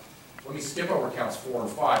crimes. Let me skip over counts 4 and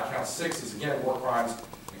 5. Count 6 is again war crimes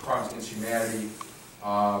and crimes against humanity,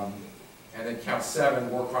 and then count 7,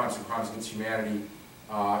 war crimes and crimes against humanity.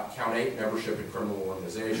 Count 8, membership in criminal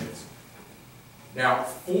organizations. Now,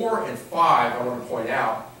 4 and 5 I want to point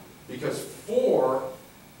out, because 4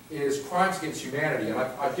 is crimes against humanity, and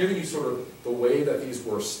I've given you sort of the way that these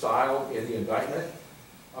were styled in the indictment.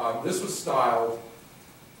 This was styled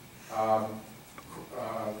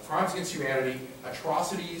crimes against humanity,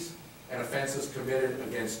 atrocities and offenses committed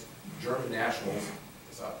against German nationals.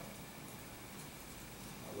 What's up?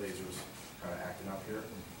 My laser's kind of acting up here.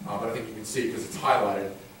 But I think you can see because it's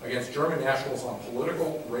highlighted. Against German nationals on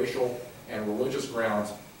political, racial, and religious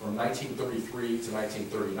grounds from 1933 to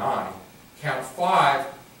 1939. Count 5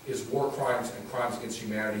 is war crimes and crimes against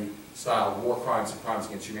humanity style war crimes and crimes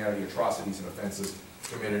against humanity, atrocities and offenses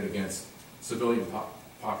committed against civilian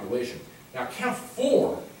population. Now count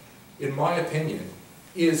 4, in my opinion,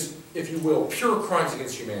 is, if you will, pure crimes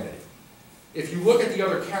against humanity. If you look at the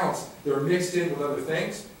other counts, they're mixed in with other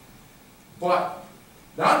things, but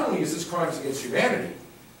not only is this crimes against humanity,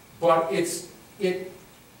 but it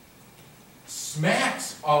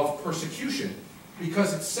smacks of persecution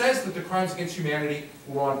because it says that the crimes against humanity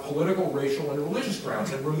were on political, racial, and religious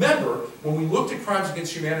grounds. And remember, when we looked at crimes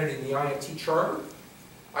against humanity in the INT Charter,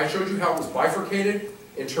 I showed you how it was bifurcated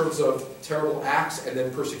in terms of terrible acts and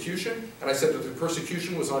then persecution, and I said that the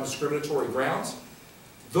persecution was on discriminatory grounds.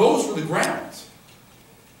 Those were the grounds.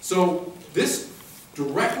 So this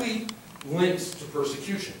directly links to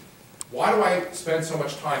persecution. Why do I spend so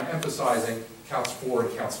much time emphasizing counts 4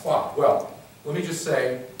 and counts 5? Well, let me just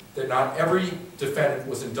say that not every defendant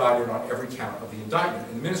was indicted on every count of the indictment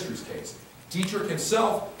in the ministry's case. Dietrich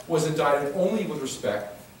himself was indicted only with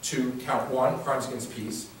respect to count 1, crimes against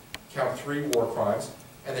peace, count 3, war crimes,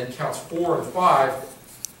 and then counts 4 and 5,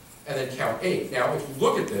 and then count 8. Now, if you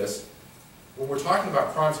look at this, when we're talking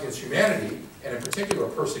about crimes against humanity, and in particular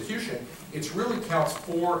persecution, it's really counts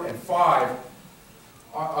 4 and 5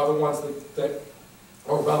 are the ones that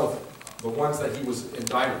are relevant, the ones that he was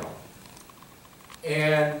indicted on.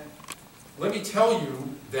 And let me tell you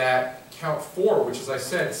that count 4, which as I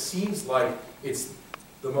said, seems like it's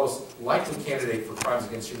the most likely candidate for crimes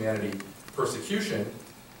against humanity persecution,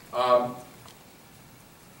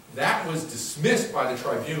 that was dismissed by the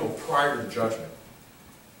tribunal prior to judgment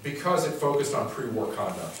because it focused on pre-war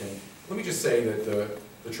conduct. And let me just say that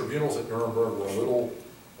the tribunals at Nuremberg were a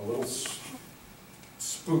little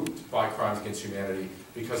spooked by crimes against humanity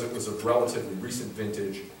because it was a relatively recent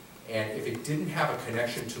vintage, and if it didn't have a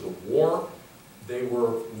connection to the war, they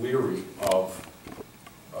were leery of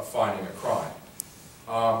finding a crime.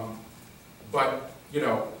 But, you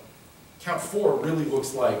know, count 4 really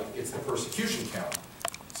looks like it's the persecution count.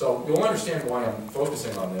 So you'll understand why I'm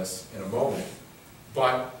focusing on this in a moment.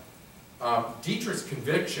 But Dietrich's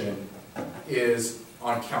conviction is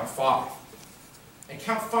on count 5. And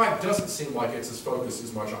count 5 doesn't seem like it's focused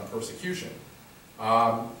as much on persecution.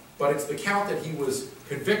 But it's the count that he was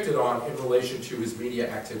convicted on in relation to his media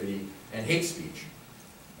activity and hate speech.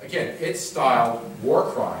 Again, it's styled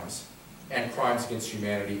war crimes and crimes against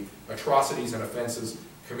humanity, atrocities and offenses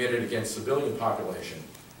committed against civilian population.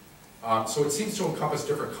 So it seems to encompass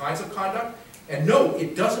different kinds of conduct. And no,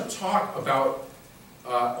 it doesn't talk about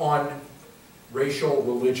on racial,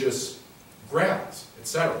 religious grounds,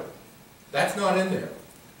 etc. That's not in there.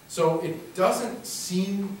 So it doesn't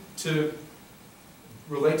seem to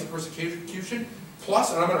relate to persecution.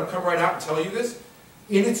 Plus, and I'm going to come right out and tell you this,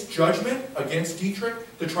 in its judgment against Dietrich,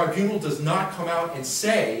 the tribunal does not come out and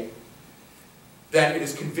say that it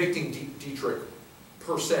is convicting Dietrich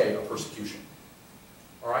per se of persecution.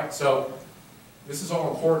 All right, so this is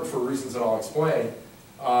all important for reasons that I'll explain.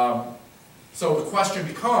 So the question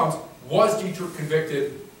becomes, was Dietrich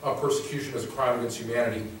convicted of persecution as a crime against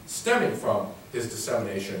humanity stemming from his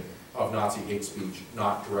dissemination of Nazi hate speech,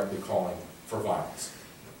 not directly calling for violence?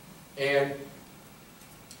 And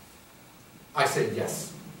I say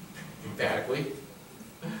yes, emphatically.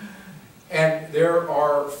 And there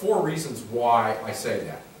are 4 reasons why I say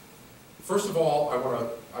that. First of all,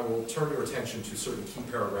 I will turn your attention to certain key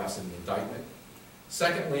paragraphs in the indictment.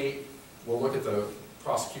 Secondly, we'll look at the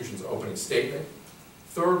prosecution's opening statement.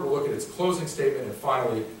 Third, we'll look at its closing statement. And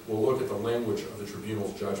finally, we'll look at the language of the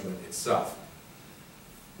tribunal's judgment itself.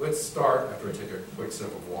 Let's start, after I take a quick sip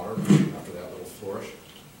of water, after that little flourish.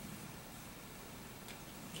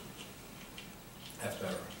 That's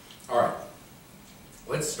better. All right.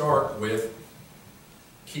 Let's start with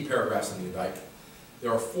key paragraphs in the indictment.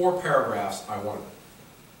 There are 4 paragraphs I want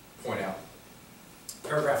to point out.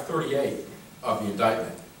 Paragraph 38 of the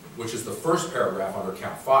indictment, which is the first paragraph under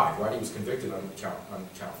count 5, right? He was convicted on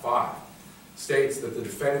count 5, states that the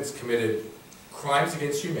defendants committed crimes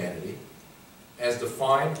against humanity as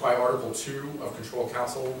defined by Article 2 of Control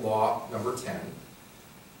Council Law number 10,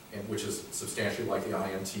 and which is substantially like the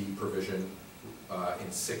IMT provision in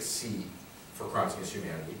 6C for crimes against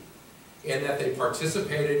humanity, in that they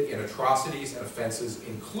participated in atrocities and offenses,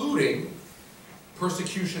 including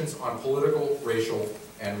persecutions on political, racial,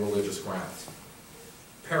 and religious grounds.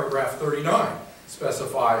 Paragraph 39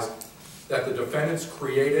 specifies that the defendants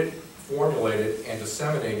created, formulated and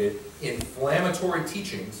disseminated inflammatory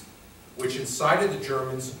teachings which incited the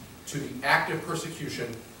Germans to the active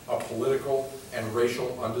persecution of political and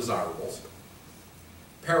racial undesirables.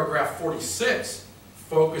 Paragraph 46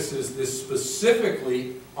 focuses this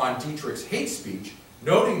specifically on Dietrich's hate speech,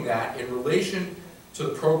 noting that in relation to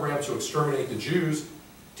the program to exterminate the Jews,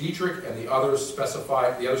 Dietrich and the other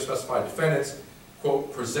specified defendants,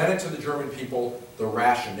 quote, presented to the German people the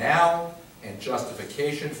rationale and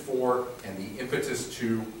justification for and the impetus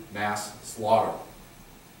to mass slaughter.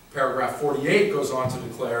 Paragraph 48 goes on to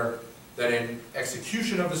declare that in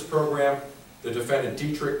execution of this program, the defendant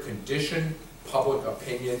Dietrich conditioned public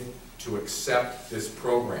opinion to accept this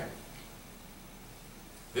program.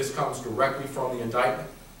 This comes directly from the indictment.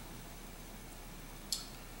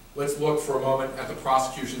 Let's look for a moment at the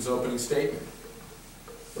prosecution's opening statement.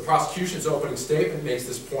 The prosecution's opening statement makes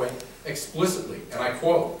this point explicitly, and I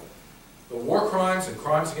quote, "The war crimes and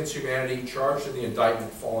crimes against humanity charged in the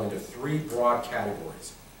indictment fall into three broad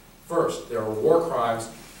categories. First, there are war crimes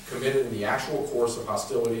committed in the actual course of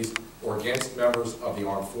hostilities or against members of the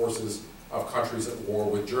armed forces of countries at war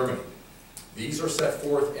with Germany. These are set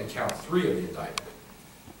forth in count 3 of the indictment.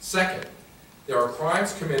 Second, there are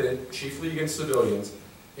crimes committed chiefly against civilians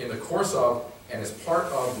in the course of and as part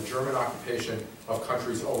of the German occupation of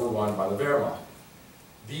countries overrun by the Wehrmacht.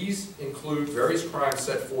 These include various crimes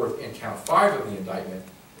set forth in count 5 of the indictment,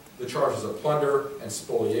 the charges of plunder and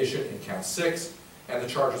spoliation in count 6, and the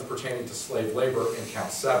charges pertaining to slave labor in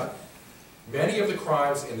count 7. Many of the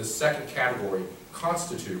crimes in the second category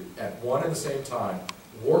constitute, at one and the same time,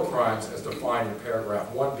 war crimes as defined in paragraph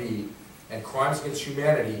 1b and crimes against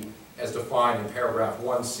humanity as defined in paragraph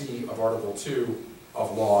 1c of Article 2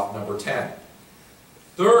 of Law Number 10.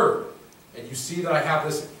 Third, and you see that I have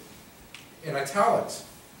this in italics,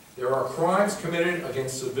 there are crimes committed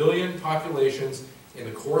against civilian populations in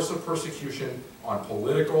the course of persecution on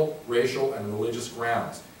political, racial, and religious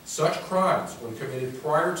grounds. Such crimes, when committed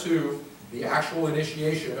prior to the actual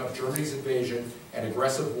initiation of Germany's invasion and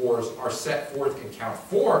aggressive wars, are set forth in count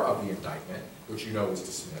 4 of the indictment, which you know was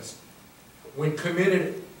dismissed. When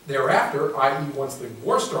committed thereafter, i.e. once the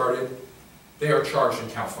war started, they are charged in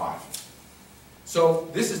count 5. So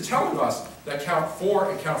this is telling us that count 4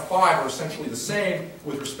 and count 5 are essentially the same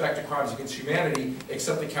with respect to crimes against humanity,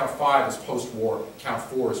 except that count 5 is post-war, count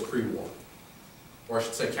 4 is pre-war. Or I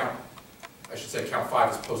should say count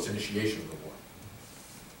 5 is post-initiation of the war.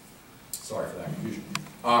 Sorry for that confusion.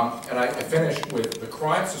 And I finish with the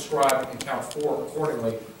crimes described in count 4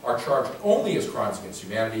 accordingly are charged only as crimes against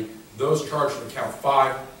humanity. Those charged in count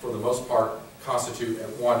 5, for the most part, constitute at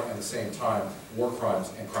one and the same time war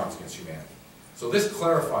crimes and crimes against humanity. So this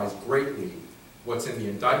clarifies greatly what's in the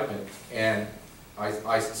indictment, and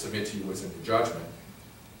I submit to you what's in the judgment.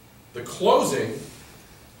 The closing,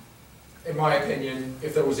 in my opinion,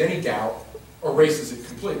 if there was any doubt, erases it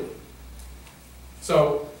completely.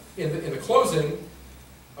 So in the closing,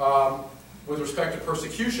 with respect to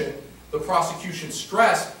persecution, the prosecution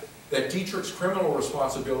stressed that Dietrich's criminal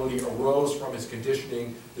responsibility arose from his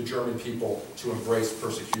conditioning the German people to embrace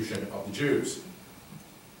persecution of the Jews.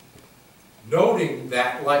 Noting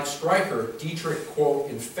that, like Streicher, Dietrich, quote,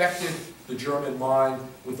 infected the German mind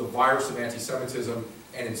with the virus of anti-Semitism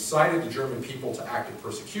and incited the German people to active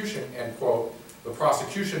persecution, end quote, the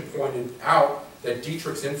prosecution pointed out that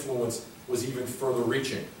Dietrich's influence was even further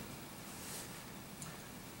reaching.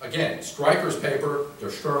 Again, Streicher's paper, Der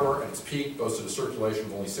Stürmer, at its peak boasted a circulation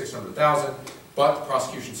of only 600,000, but the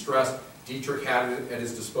prosecution stressed Dietrich had at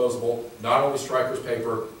his disposal not only Streicher's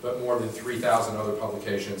paper, but more than 3,000 other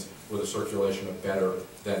publications with a circulation of better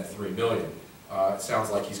than 3 million. It sounds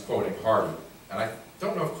like he's quoting Hardy. And I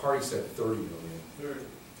don't know if Hardy said 30 million.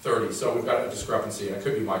 30, so we've got a discrepancy, and it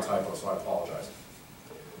could be my typo, so I apologize.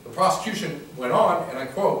 The prosecution went on, and I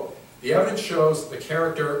quote, "The evidence shows the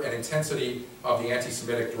character and intensity of the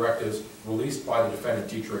anti-Semitic directives released by the defendant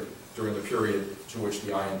Dietrich during the period to which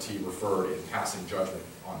the INT referred in passing judgment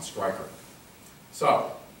on Streicher."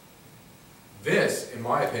 So, this, in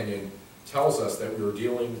my opinion, tells us that we were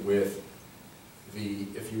dealing with the,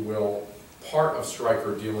 if you will, part of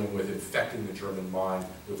Streicher dealing with infecting the German mind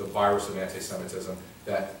with the virus of anti-Semitism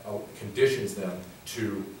that conditions them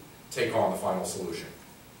to take on the final solution.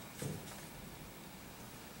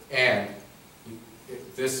 And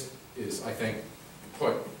this is, I think,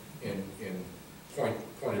 put in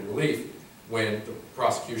pointed relief when the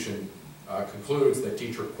prosecution concludes that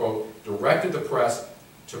Dietrich, quote, directed the press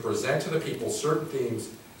to present to the people certain themes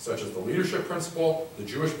such as the leadership principle, the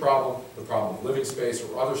Jewish problem, the problem of living space,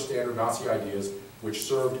 or other standard Nazi ideas which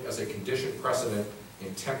served as a conditioned precedent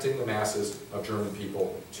in tempting the masses of German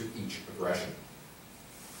people to each aggression.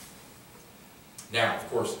 Now, of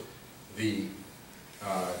course, the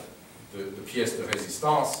pièce de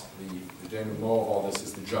résistance, the denouement of all this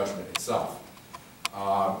is the judgment itself.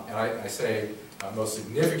 And I say most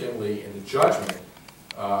significantly in the judgment,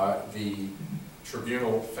 the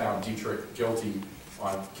tribunal found Dietrich guilty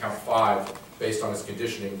on count 5 based on his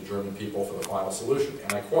conditioning the German people for the final solution.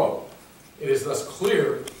 And I quote, "It is thus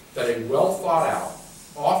clear that a well thought out,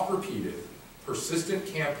 oft-repeated, persistent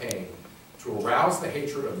campaign to arouse the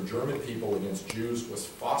hatred of the German people against Jews was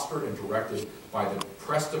fostered and directed by the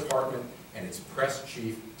press department and its press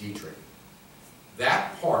chief, Dietrich.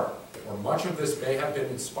 That part, or much of this may have been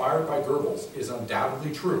inspired by Goebbels, is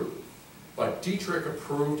undoubtedly true, but Dietrich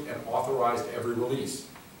approved and authorized every release.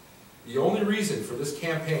 The only reason for this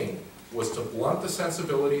campaign was to blunt the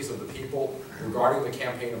sensibilities of the people regarding the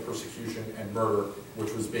campaign of persecution and murder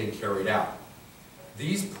which was being carried out.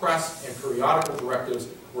 These press and periodical directives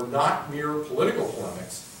were not mere political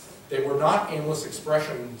polemics. They were not aimless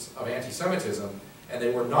expressions of anti-Semitism, and they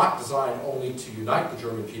were not designed only to unite the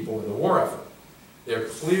German people in the war effort. Their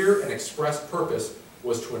clear and expressed purpose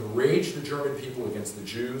was to enrage the German people against the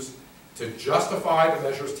Jews, to justify the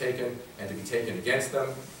measures taken and to be taken against them,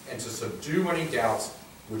 and to subdue any doubts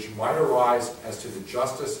which might arise as to the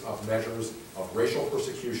justice of measures of racial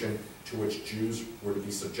persecution to which Jews were to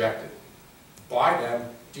be subjected. By them,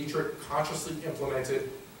 Dietrich consciously implemented,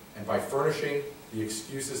 and by furnishing the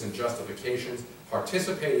excuses and justifications,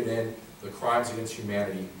 participated in the crimes against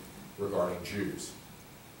humanity regarding Jews."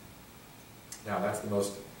 Now, that's the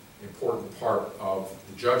most important part of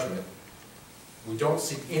the judgment. We don't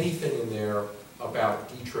see anything in there about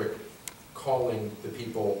Dietrich calling the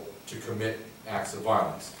people to commit acts of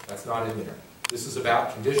violence. That's not in there. This is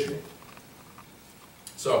about conditioning.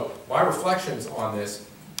 So, my reflections on this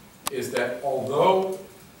is that although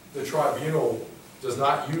the tribunal does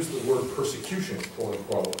not use the word persecution, quote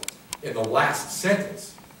unquote, in the last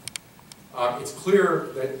sentence, it's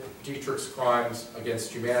clear that Dietrich's crimes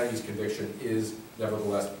against humanity's conviction is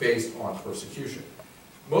nevertheless based on persecution.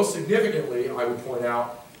 Most significantly, I would point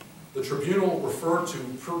out, the tribunal referred to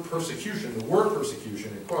persecution, the word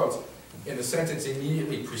persecution, in quotes, in the sentence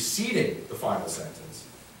immediately preceding the final sentence,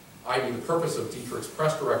 i.e. the purpose of Dietrich's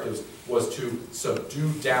press directives was to subdue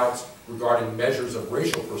doubts regarding measures of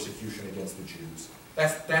racial persecution against the Jews.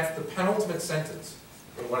 That's the penultimate sentence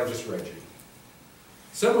in what I just read you.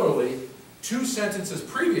 Similarly, 2 sentences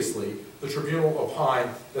previously, the tribunal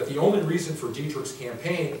opined that the only reason for Dietrich's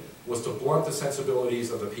campaign was to blunt the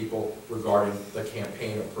sensibilities of the people regarding the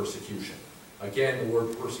campaign of persecution. Again, the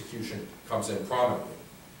word persecution comes in prominently.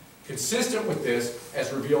 Consistent with this,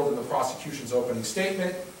 as revealed in the prosecution's opening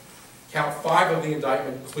statement, count 5 of the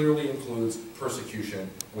indictment clearly includes persecution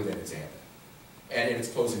within its ambit. And in its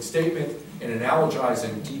closing statement, in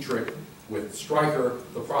analogizing Dietrich with Streicher,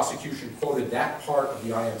 the prosecution quoted that part of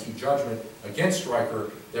the IMT judgment against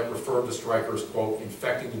Streicher that referred to Streicher's, quote,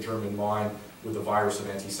 infecting the German mind with the virus of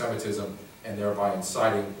anti-Semitism and thereby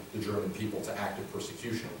inciting the German people to active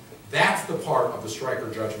persecution. That's the part of the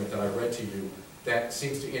Streicher judgment that I read to you that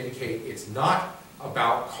seems to indicate it's not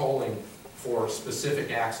about calling for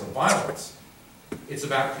specific acts of violence. It's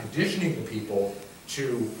about conditioning the people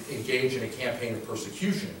to engage in a campaign of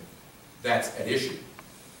persecution that's at issue.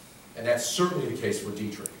 And that's certainly the case for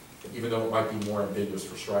Dietrich, even though it might be more ambiguous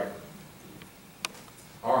for Streicher.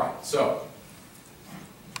 All right, so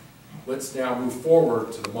let's now move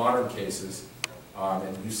forward to the modern cases.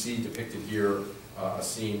 And you see depicted here a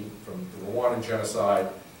scene from the Rwandan genocide,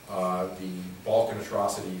 the Balkan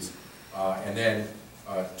atrocities, and then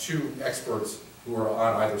 2 experts who are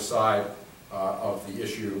on either side of the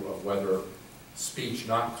issue of whether speech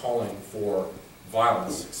not calling for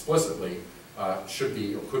violence explicitly should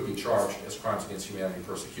be or could be charged as crimes against humanity and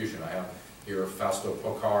persecution. I have here Fausto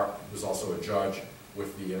Pokar, who's also a judge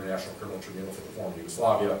with the International Criminal Tribunal for the former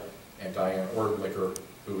Yugoslavia, and Diane Ordenlicker,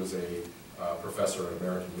 who is a professor at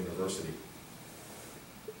American University.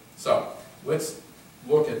 So, let's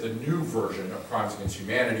look at the new version of crimes against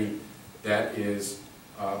humanity that is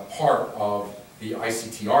part of the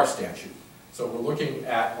ICTR statute. So we're looking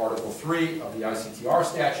at Article 3 of the ICTR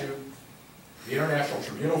statute. The International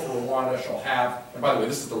Tribunal for Rwanda shall have, and by the way,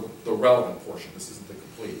 this is the relevant portion, this isn't the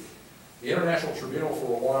complete. The International Tribunal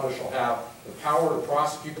for Rwanda shall have the power to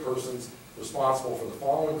prosecute persons responsible for the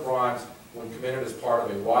following crimes when committed as part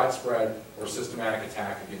of a widespread or systematic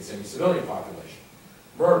attack against any civilian population: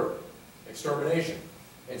 murder, extermination,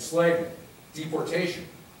 enslavement, deportation,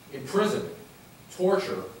 imprisonment,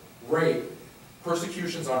 torture, rape,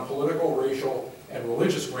 persecutions on political, racial, and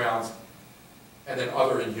religious grounds, and then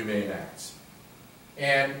other inhumane acts.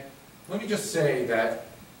 And let me just say that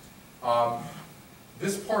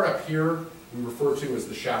this part up here we refer to as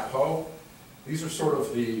the chapeau. These are sort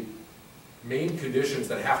of the main conditions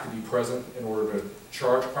that have to be present in order to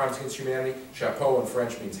charge crimes against humanity. Chapeau in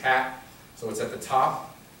French means hat, so it's at the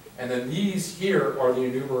top. And then these here are the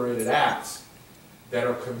enumerated acts that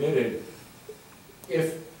are committed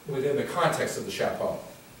if within the context of the chapeau.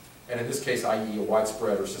 And in this case, i.e. a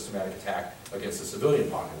widespread or systematic attack against the civilian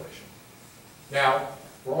population. Now,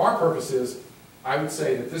 for our purposes, I would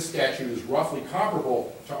say that this statute is roughly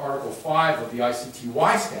comparable to Article 5 of the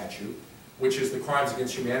ICTY statute, which is the Crimes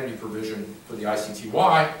Against Humanity provision for the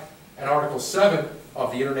ICTY, and Article 7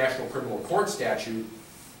 of the International Criminal Court statute,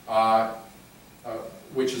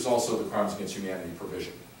 which is also the Crimes Against Humanity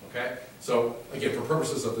provision. Okay? So, again, for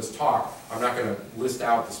purposes of this talk, I'm not going to list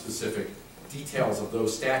out the specific details of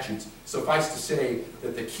those statutes. Suffice to say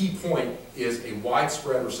that the key point is a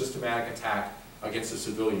widespread or systematic attack against the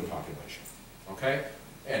civilian population. Okay?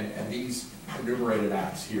 And these enumerated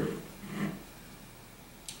acts here.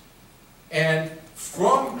 And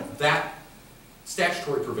from that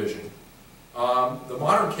statutory provision, the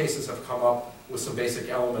modern cases have come up with some basic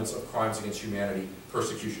elements of crimes against humanity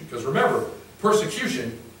persecution. Because remember,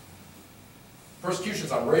 persecution's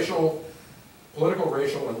on racial, political,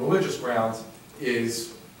 racial, and religious grounds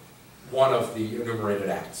is one of the enumerated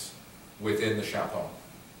acts within the chapeau.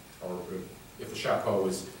 Or if the chapeau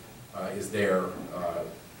is there,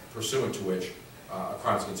 pursuant to which a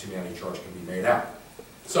crimes against humanity charge can be made out.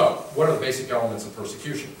 So, what are the basic elements of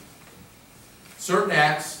persecution? Certain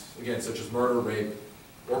acts, again, such as murder, rape,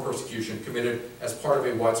 or persecution, committed as part of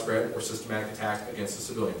a widespread or systematic attack against the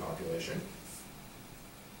civilian population.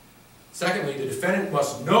 Secondly, the defendant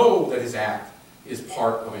must know that his act is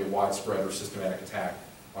part of a widespread or systematic attack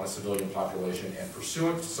on a civilian population and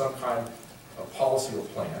pursuant to some kind of policy or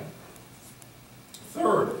plan.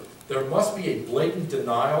 Third, there must be a blatant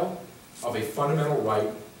denial of a fundamental right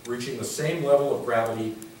reaching the same level of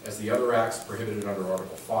gravity as the other acts prohibited under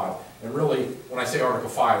Article 5. And really, when I say Article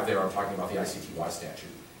 5 there, I'm talking about the ICTY statute.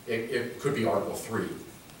 It could be Article 3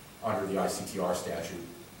 under the ICTR statute.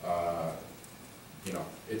 You know,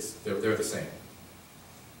 they're the same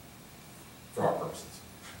for our purposes.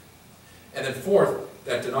 And then fourth,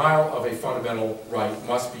 that denial of a fundamental right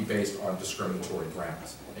must be based on discriminatory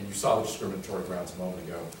grounds. And you saw the discriminatory grounds a moment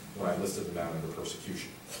ago when I listed them out under persecution.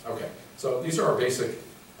 Okay, so these are our basic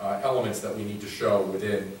elements that we need to show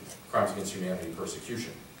within crimes against humanity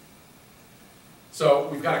persecution. So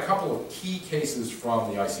we've got a couple of key cases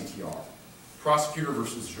from the ICTR. Prosecutor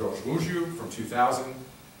versus Georges Rougiou from 2000,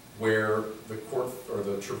 where the court or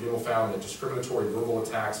the tribunal found that discriminatory verbal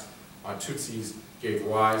attacks on Tutsis gave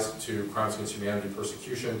rise to crimes against humanity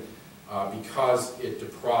persecution because it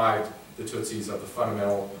deprived the Tutsis of the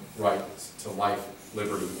fundamental rights to life,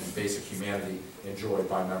 liberty, and basic humanity enjoyed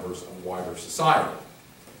by members of wider society.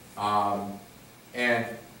 And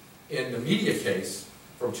in the media case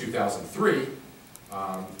from 2003,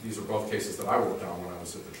 these are both cases that I worked on when I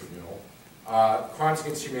was at the tribunal, crimes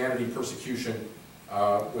against humanity persecution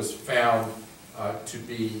was found to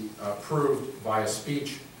be proved via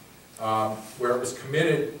speech where it was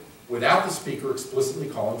committed without the speaker explicitly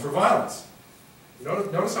calling for violence.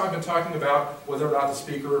 Notice how I've been talking about whether or not the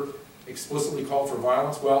speaker explicitly called for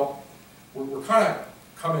violence? Well, we're kind of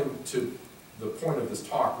coming to the point of this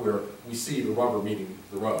talk where we see the rubber meeting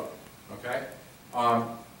the road, okay?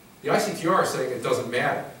 The ICTR is saying it doesn't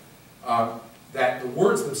matter, that the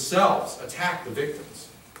words themselves attack the victims.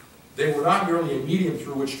 They were not merely a medium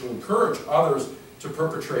through which to encourage others to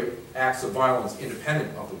perpetrate acts of violence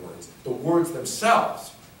independent of the words. The words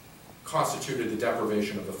themselves constituted the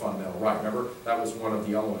deprivation of the fundamental right. Remember, that was one of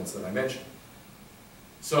the elements that I mentioned.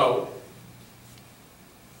 So,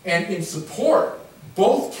 and in support,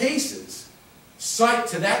 both cases cite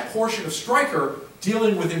to that portion of Streicher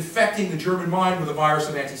dealing with infecting the German mind with a virus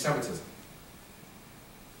of anti-Semitism.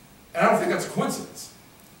 And I don't think that's a coincidence,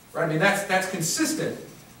 right? I mean, that's consistent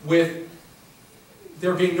with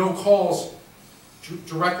there being no calls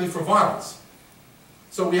directly for violence.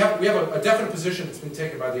 So we have a definite position that's been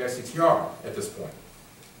taken by the ICTR at this point.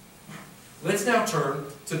 Let's now turn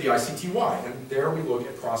to the ICTY, and there we look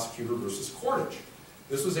at Prosecutor versus Kordich.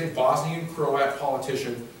 This was a Bosnian Croat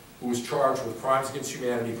politician who was charged with crimes against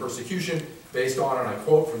humanity persecution based on, and I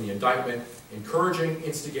quote from the indictment, encouraging,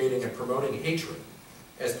 instigating, and promoting hatred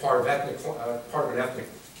as part of an ethnic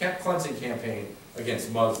cleansing campaign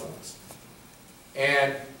against Muslims.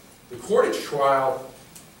 And the Kordich trial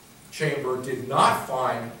chamber did not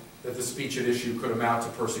find that the speech at issue could amount to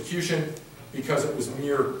persecution because it was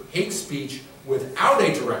mere hate speech without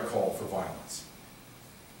a direct call for violence.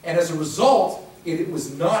 And as a result, it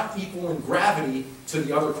was not equal in gravity to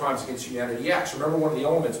the other crimes against humanity acts. Remember, one of the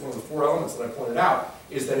elements, one of the 4 elements that I pointed out,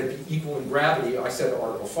 is that it be equal in gravity. I said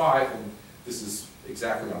Article 5, and this is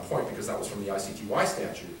exactly on point because that was from the ICTY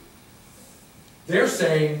statute. They're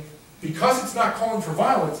saying, because it's not calling for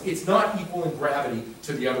violence, it's not equal in gravity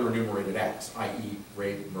to the other enumerated acts, i.e.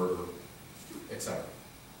 rape, murder, etc.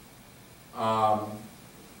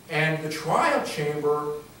 And the trial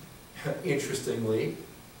chamber, interestingly,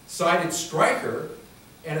 cited Streicher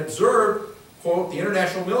and observed, quote, the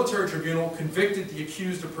International Military Tribunal convicted the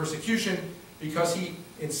accused of persecution because he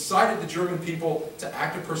incited the German people to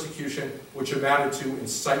act of persecution which amounted to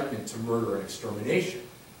incitement to murder and extermination.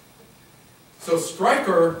 So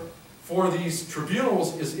Streicher, for these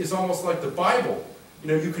tribunals, is almost like the Bible. You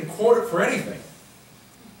know, you can quote it for anything.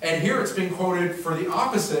 And here it's being quoted for the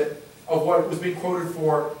opposite of what it was being quoted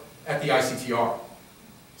for at the ICTR.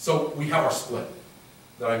 So we have our split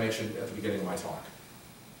that I mentioned at the beginning of my talk.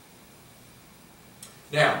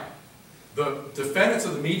 Now, the defendants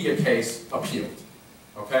of the media case appealed,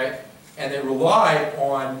 okay? And they relied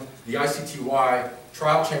on the ICTY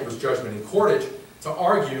trial chamber's judgment in Cordage to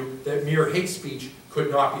argue that mere hate speech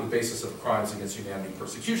could not be the basis of crimes against humanity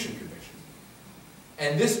persecution conviction.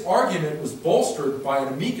 And this argument was bolstered by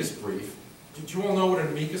an amicus brief. Did you all know what an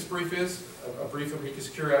amicus brief is? A brief amicus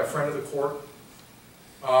curiae, a friend of the court?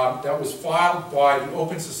 That was filed by the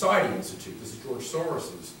Open Society Institute. This is George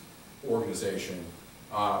Soros's organization,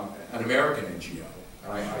 an American NGO,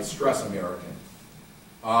 and I stress American.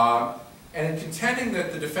 And in contending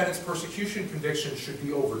that the defendant's persecution conviction should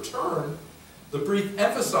be overturned, the brief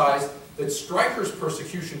emphasized that Streicher's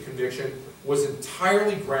persecution conviction was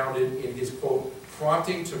entirely grounded in his, quote,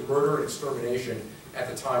 prompting to murder and extermination at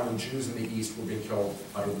the time when Jews in the East were being killed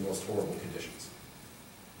under the most horrible conditions.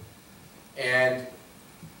 And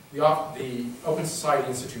the Open Society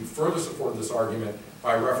Institute further supported this argument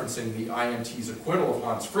by referencing the IMT's acquittal of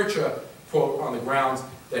Hans Fritzsche, quote, on the grounds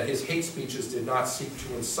that his hate speeches did not seek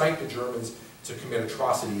to incite the Germans to commit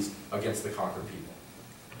atrocities against the conquered people.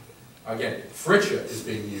 Again, Fritzsche is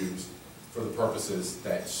being used for the purposes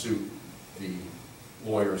that suit the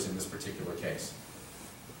lawyers in this particular case.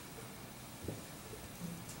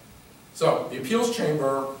 So, the appeals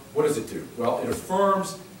chamber, what does it do? Well, it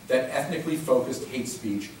affirms that ethnically focused hate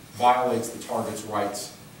speech violates the target's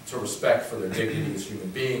rights to respect for their dignity as human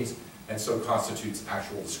beings, and so constitutes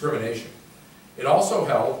actual discrimination. It also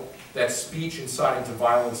held that speech inciting to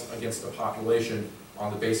violence against a population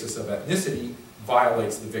on the basis of ethnicity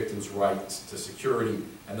violates the victim's rights to security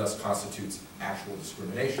and thus constitutes actual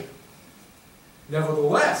discrimination.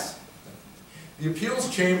 Nevertheless, the appeals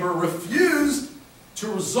chamber refused to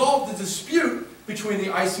resolve the dispute between the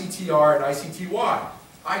ICTR and ICTY.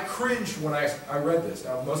 I cringed when I read this.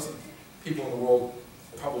 Now, most of the people in the world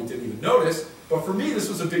probably didn't even notice, but for me this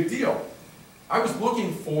was a big deal. I was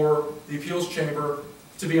looking for the appeals chamber.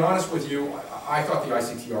 To be honest with you, I thought the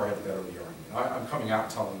ICTR had the better of the argument. I'm coming out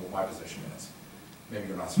and telling you what my position is. Maybe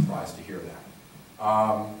you're not surprised to hear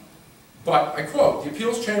that. But I quote, the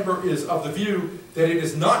appeals chamber is of the view that it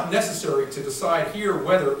is not necessary to decide here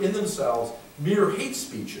whether in themselves mere hate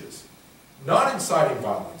speeches, not inciting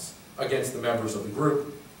violence against the members of the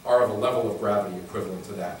group, are of a level of gravity equivalent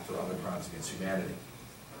to that for other crimes against humanity.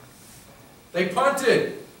 They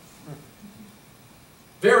punted.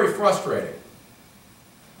 Very frustrating.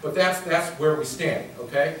 But that's where we stand,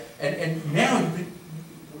 okay? And now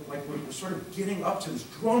we're sort of getting up to this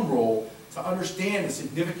drum roll to understand the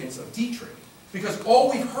significance of Dietrich. Because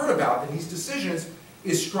all we've heard about in these decisions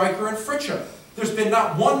is Streicher and Fritzsche. There's been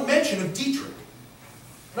not one mention of Dietrich.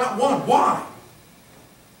 Not one. Why?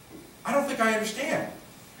 I don't think I understand.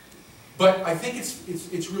 But I think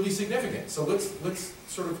it's really significant. So let's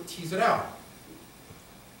sort of tease it out.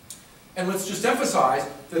 And let's just emphasize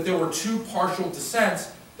that there were two partial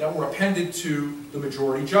dissents that were appended to the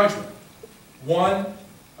majority judgment. One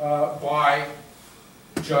by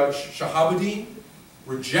Judge Shahabuddin,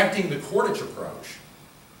 rejecting the Cordage approach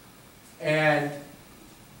and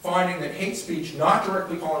finding that hate speech not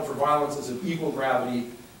directly calling for violence is of equal gravity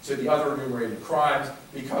to the other enumerated crimes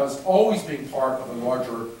because always being part of a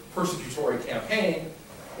larger persecutory campaign,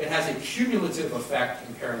 it has a cumulative effect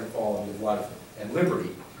impairing the quality of life and liberty.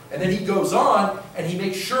 And then he goes on and he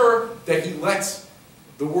makes sure that he lets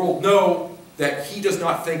the world know that he does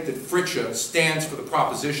not think that Fritzsche stands for the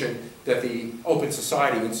proposition that the Open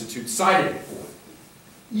Society Institute cited it for.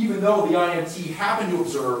 Even though the IMT happened to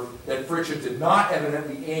observe that Fritzsche did not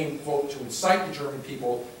evidently aim, quote, to incite the German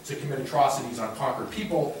people to commit atrocities on conquered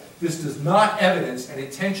people, this does not evidence an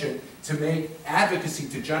intention to make advocacy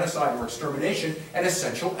to genocide or extermination an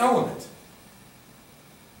essential element.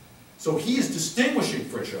 So he is distinguishing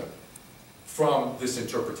Fritzsche from this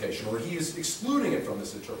interpretation, or he is excluding it from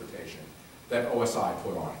this interpretation that OSI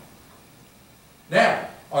put on it. Now,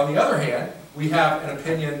 on the other hand, we have an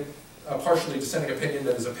opinion, a partially dissenting opinion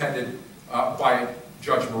that is appended by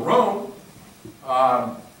Judge Marone,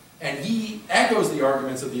 and he echoes the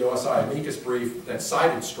arguments of the OSI amicus brief that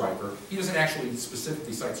cited Stryker. He doesn't actually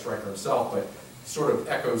specifically cite Stryker himself, but sort of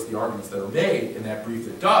echoes the arguments that are made in that brief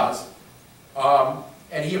that does.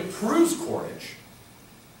 And he approves Cornish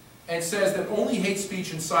and says that only hate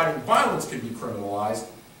speech inciting violence can be criminalized,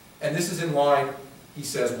 and this is in line, he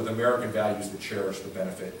says, with American values that cherish the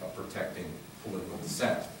benefit of protecting political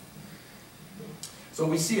dissent. So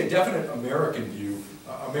we see a definite American view.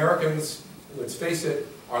 Americans, let's face it,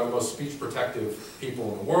 are the most speech-protective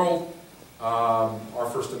people in the world. Our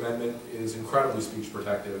First Amendment is incredibly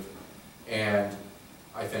speech-protective, and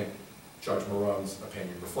I think Judge Marone's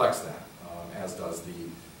opinion reflects that, as does the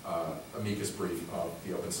amicus brief of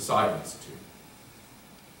the Open Society Institute.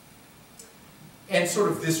 And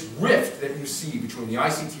sort of this rift that you see between the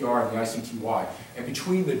ICTR and the ICTY, and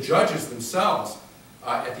between the judges themselves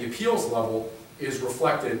at the appeals level, is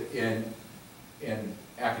reflected in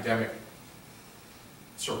academic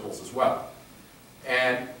circles as well.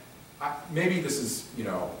 And maybe this is, you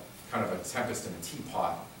know, kind of a tempest in a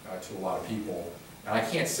teapot to a lot of people. And I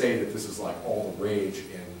can't say that this is like all the rage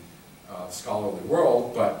in the scholarly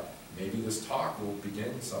world, but maybe this talk will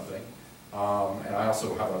begin something. And I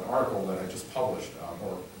also have an article that I just published,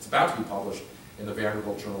 or it's about to be published, in the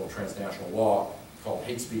Vanderbilt Journal of Transnational Law called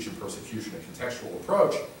Hate Speech and Persecution, a Contextual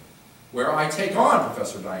Approach, where I take on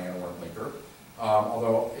Professor Diana Wertlinker,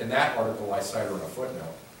 although in that article I cite her in a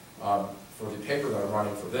footnote. For the paper that I'm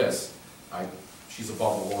running for this, she's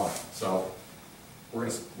above the line. So we're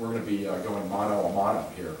going to be going mano a mano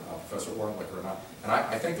here, Professor Wertlinker and I. And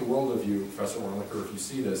I think the world of you, Professor Wertlinker, if you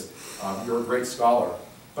see this. You're a great scholar.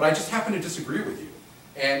 But I just happen to disagree with you.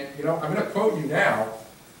 And, you know, I'm going to quote you now.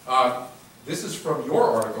 This is from your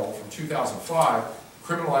article from 2005,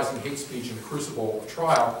 Criminalizing Hate Speech in the Crucible of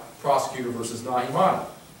Trial, Prosecutor versus Nahimana.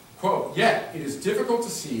 Quote, "Yet, it is difficult to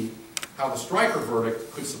see how the Stryker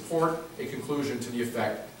verdict could support a conclusion to the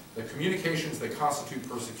effect that communications that constitute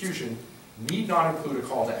persecution need not include a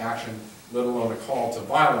call to action, let alone a call to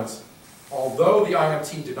violence. Although the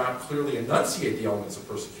IMT did not clearly enunciate the elements of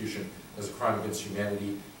persecution as a crime against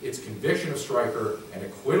humanity, its conviction of Stryker and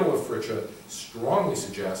acquittal of Fritzsche strongly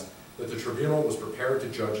suggest that the tribunal was prepared to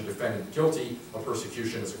judge a defendant guilty of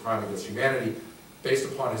persecution as a crime against humanity based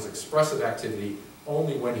upon his expressive activity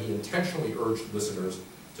only when he intentionally urged listeners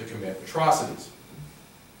to commit atrocities."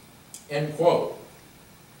 End quote.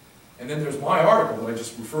 And then there's my article that I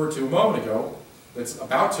just referred to a moment ago that's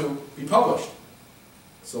about to be published.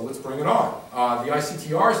 So let's bring it on. The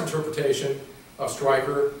ICTR's interpretation of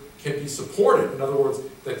Stryker can be supported. In other words,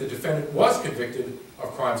 that the defendant was convicted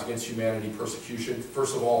of crimes against humanity persecution,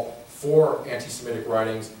 first of all, for anti-Semitic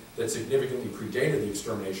writings that significantly predated the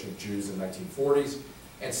extermination of Jews in the 1940s,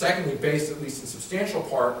 and secondly, based at least in substantial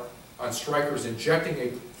part on Stryker's injecting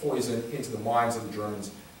a poison into the minds of the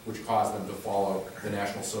Germans, which caused them to follow the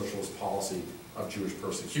National Socialist policy of Jewish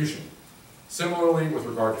persecution. Similarly, with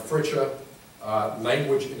regard to Fritzsche,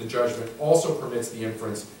 language in the judgment also permits the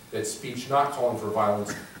inference that speech not calling for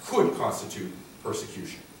violence could constitute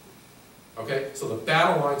persecution. Okay, so the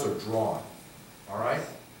battle lines are drawn, all right?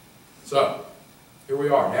 So, here we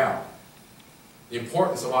are now. The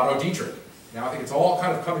importance of Otto Dietrich. Now I think it's all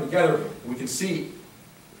kind of coming together, and we can see,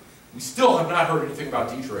 we still have not heard anything about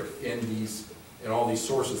Dietrich in all these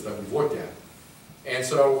sources that we've looked at. And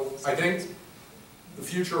so, I think the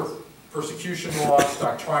future of persecution law,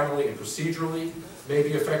 doctrinally and procedurally, may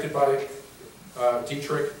be affected by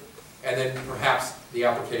Dietrich, and then perhaps the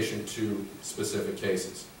application to specific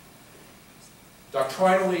cases.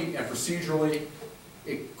 Doctrinally and procedurally,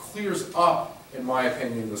 it clears up, in my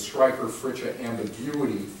opinion, the Stryker-Fritzsche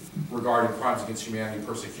ambiguity regarding crimes against humanity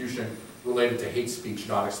persecution related to hate speech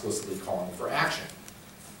not explicitly calling for action.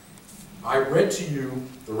 I read to you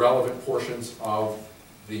the relevant portions of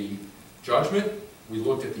the judgment. We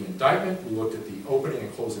looked at the indictment. We looked at the opening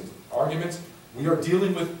and closing arguments. We are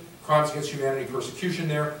dealing with crimes against humanity persecution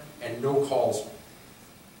there, and no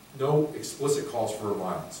explicit calls for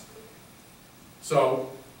violence.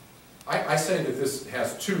 So I say that this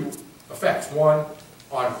has two effects. One,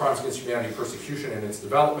 on crimes against humanity persecution and its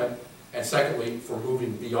development, and secondly, for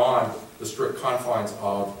moving beyond the strict confines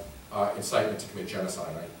of incitement to commit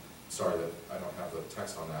genocide. I'm sorry that I don't have the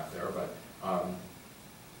text on that there, but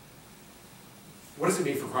what does it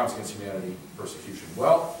mean for crimes against humanity persecution?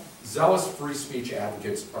 Well, zealous free speech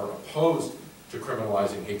advocates are opposed to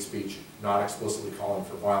criminalizing hate speech, not explicitly calling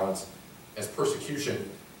for violence, as persecution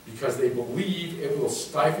because they believe it will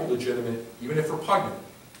stifle legitimate, even if repugnant,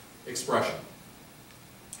 expression.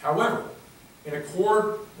 However, in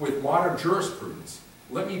accord with modern jurisprudence,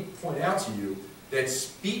 let me point out to you that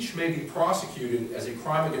speech may be prosecuted as a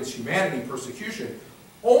crime against humanity, persecution,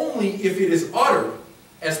 only if it is uttered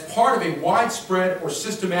as part of a widespread or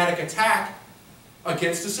systematic attack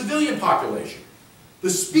against a civilian population. The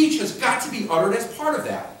speech has got to be uttered as part of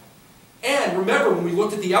that. And remember, when we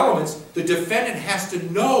looked at the elements, the defendant has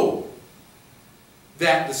to know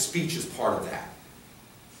that the speech is part of that.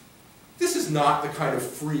 This is not the kind of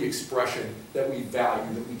free expression that we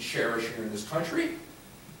value, that we cherish here in this country.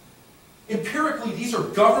 Empirically, these are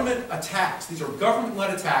government attacks. These are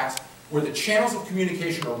government-led attacks where the channels of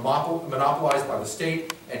communication are monopolized by the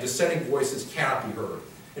state and dissenting voices cannot be heard.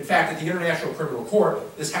 In fact, at the International Criminal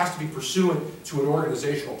Court, this has to be pursuant to an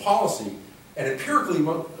organizational policy. And empirically,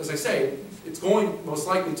 as I say, it's going most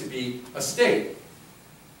likely to be a state.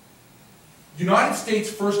 United States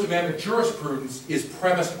First Amendment jurisprudence is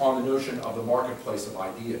premised on the notion of the marketplace of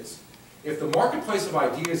ideas. If the marketplace of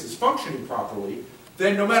ideas is functioning properly,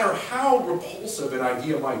 then no matter how repulsive an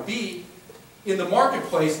idea might be, in the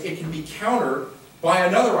marketplace it can be countered by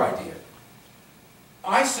another idea.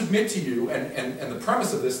 I submit to you, and the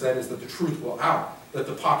premise of this then is that the truth will out, that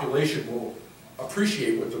the population will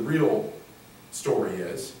appreciate what the real story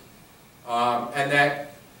is, and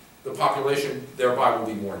that the population thereby will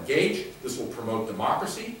be more engaged. This will promote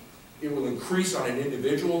democracy. It will increase on an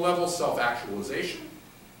individual level self-actualization.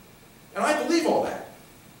 And I believe all that.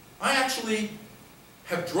 I actually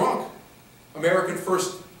have drunk American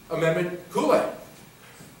First Amendment Kool-Aid.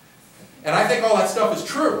 And I think all that stuff is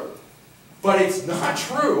true. But it's not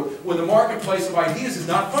true when the marketplace of ideas is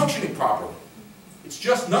not functioning properly. It's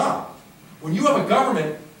just not. When you have a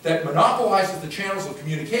government that monopolizes the channels of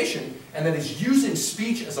communication and that is using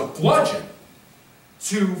speech as a bludgeon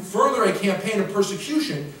to further a campaign of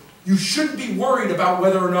persecution, you shouldn't be worried about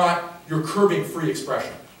whether or not you're curbing free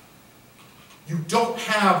expression. You don't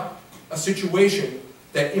have a situation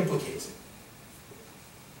that implicates it.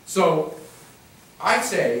 So I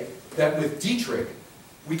say that with Dietrich,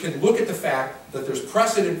 we can look at the fact that there's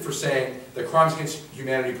precedent for saying that crimes against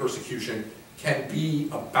humanity persecution can be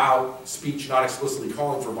about speech not explicitly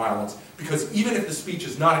calling for violence, because even if the speech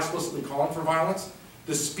is not explicitly calling for violence,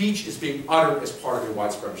 the speech is being uttered as part of a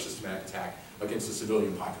widespread or systematic attack against the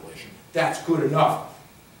civilian population. That's good enough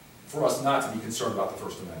for us not to be concerned about the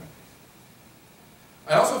First Amendment.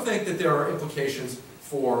 I also think that there are implications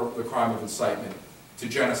for the crime of incitement to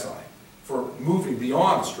genocide, for moving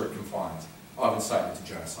beyond the strict confines of incitement to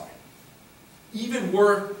genocide. Even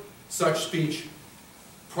were such speech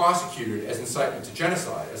prosecuted as incitement to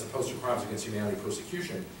genocide, as opposed to crimes against humanity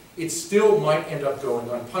persecution, it still might end up going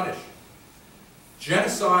unpunished.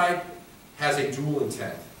 Genocide has a dual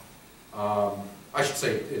intent. I should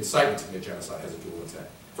say incitement to commit genocide has a dual intent.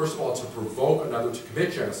 First of all, to provoke another to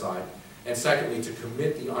commit genocide, and secondly, to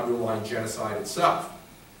commit the underlying genocide itself.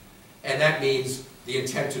 And that means the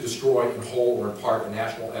intent to destroy in whole or in part a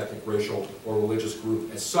national, ethnic, racial, or religious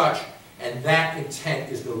group as such, and that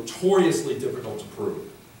intent is notoriously difficult to prove.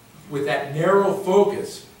 With that narrow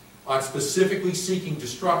focus on specifically seeking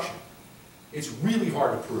destruction, it's really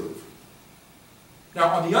hard to prove. Now,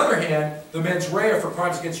 on the other hand, the mens rea for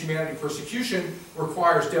crimes against humanity persecution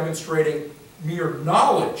requires demonstrating mere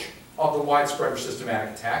knowledge of the widespread or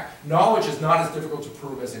systematic attack. Knowledge is not as difficult to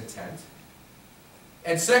prove as intent.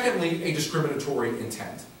 And secondly, a discriminatory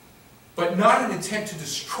intent, but not an intent to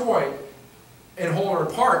destroy, in whole or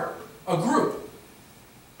in part, a group.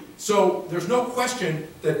 So there's no question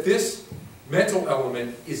that this mental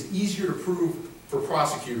element is easier to prove for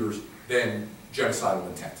prosecutors than genocidal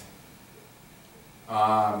intent.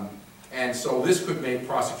 And so this could make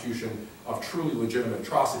prosecution of truly legitimate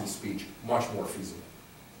atrocity speech much more feasible.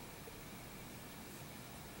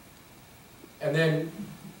 And then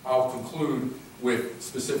I'll conclude with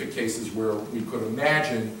specific cases where we could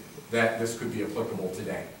imagine that this could be applicable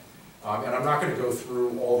today. And I'm not going to go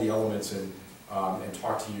through all the elements and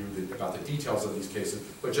talk to you about the details of these cases,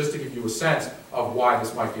 but just to give you a sense of why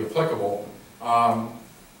this might be applicable.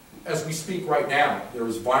 As we speak right now, there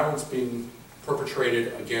is violence being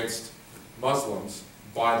perpetrated against Muslims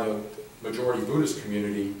by the majority Buddhist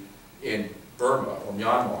community in Burma or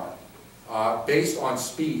Myanmar, based on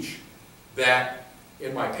speech that,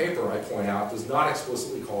 in my paper I point out, does not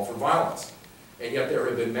explicitly call for violence. And yet there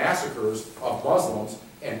have been massacres of Muslims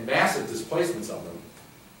and massive displacements of them.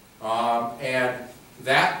 And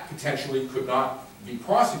that potentially could not be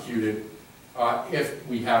prosecuted if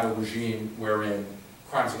we have a regime wherein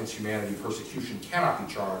crimes against humanity persecution cannot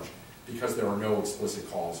be charged because there are no explicit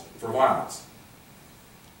calls for violence.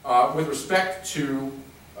 With respect to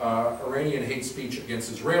Iranian hate speech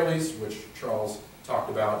against Israelis, which Charles talked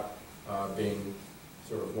about being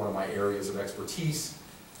sort of one of my areas of expertise,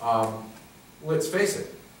 let's face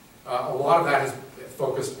it, a lot of that is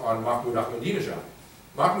focused on Mahmoud Ahmadinejad.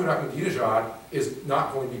 Mahmoud Ahmadinejad is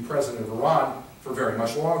not going to be president of Iran for very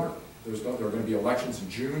much longer. There are going to be elections in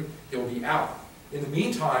June. He'll be out. In the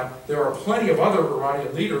meantime, there are plenty of other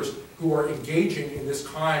Iranian leaders who are engaging in this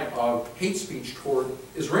kind of hate speech toward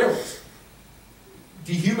Israelis,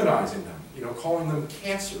 dehumanizing them, calling them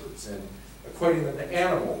cancers and equating them to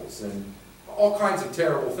animals and all kinds of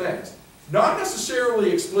terrible things. Not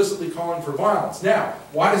necessarily explicitly calling for violence. Now,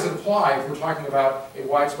 why does it apply if we're talking about a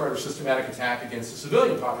widespread or systematic attack against the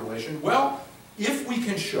civilian population? Well, if we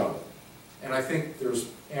can show, and I think there's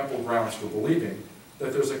ample grounds for believing,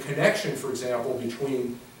 that there's a connection, for example,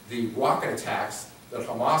 between the rocket attacks that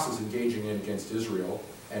Hamas is engaging in against Israel,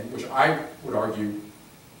 and which I would argue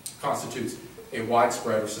constitutes a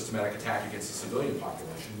widespread or systematic attack against the civilian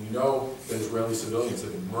population. We know that Israeli civilians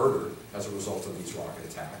have been murdered as a result of these rocket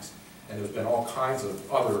attacks, and there's been all kinds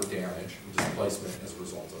of other damage and displacement as a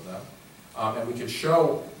result of them. And we can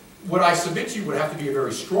show, what I submit to you would have to be a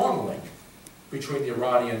very strong link between the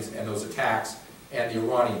Iranians and those attacks and the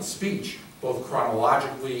Iranian speech, both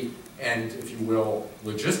chronologically and, if you will,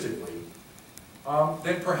 logistically,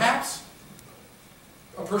 then perhaps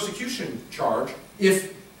a persecution charge,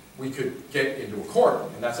 if we could get into a court,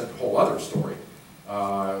 and that's a whole other story.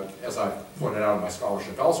 As I've pointed out in my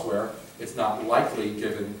scholarship elsewhere, it's not likely,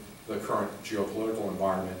 given the current geopolitical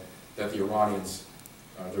environment, that the Iranians,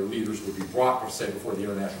 their leaders, would be brought, say, before the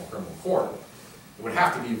International Criminal Court. It would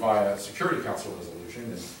have to be via Security Council resolution,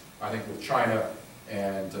 and I think with China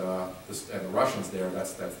and the Russians there,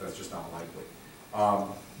 that's just not likely.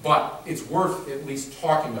 But it's worth at least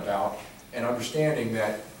talking about and understanding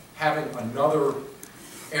that having another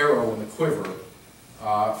arrow in the quiver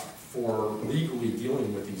for legally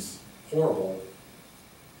dealing with these horrible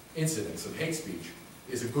incidents of hate speech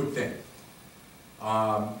is a good thing.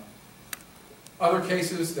 Other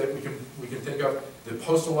cases that we can think of, the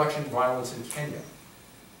post-election violence in Kenya,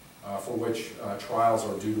 for which trials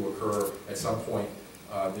are due to occur at some point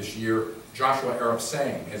this year. Joshua Arap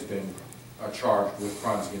Sang has been charged with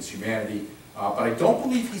crimes against humanity, but I don't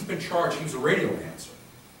believe he's been charged. He was a radio announcer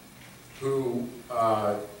who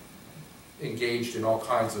engaged in all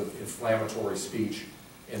kinds of inflammatory speech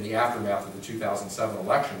in the aftermath of the 2007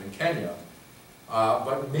 election in Kenya.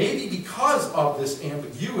 But maybe because of this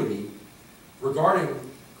ambiguity regarding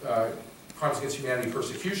crimes against humanity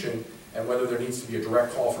persecution and whether there needs to be a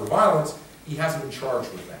direct call for violence, he hasn't been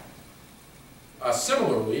charged with that.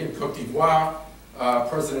 Similarly, in Côte d'Ivoire,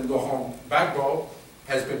 President Laurent Gbagbo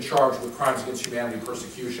has been charged with crimes against humanity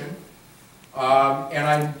persecution. And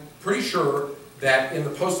I'm pretty sure that in the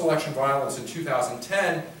post-election violence in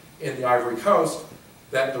 2010 in the Ivory Coast,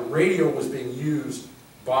 that the radio was being used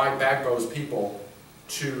by Gbagbo's people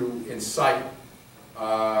to incite,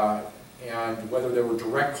 and whether there were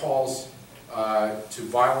direct calls to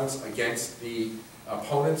violence against the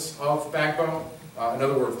opponents of Gbagbo, in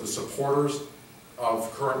other words, the supporters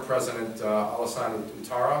of current President Alassane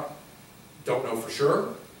Ouattara, don't know for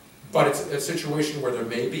sure, but it's a situation where there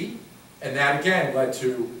may be, and that again led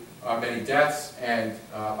to many deaths and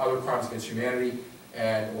other crimes against humanity,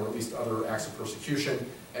 and or at least other acts of persecution.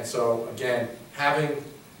 And so again, having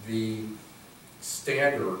the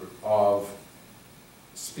standard of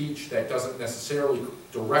speech that doesn't necessarily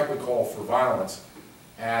directly call for violence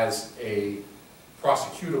as a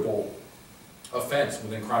prosecutable offense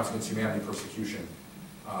within crimes against humanity persecution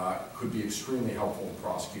could be extremely helpful to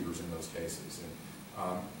prosecutors in those cases.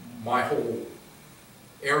 And my whole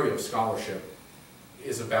area of scholarship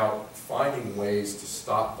is about finding ways to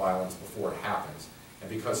stop violence before it happens. And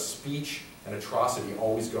because speech and atrocity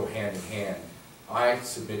always go hand in hand, I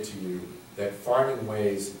submit to you that finding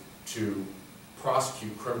ways to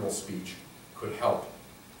prosecute criminal speech could help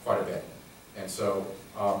quite a bit. And so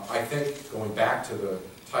I think, going back to the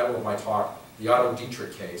title of my talk, the Otto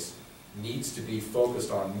Dietrich case needs to be focused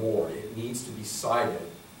on more. It needs to be cited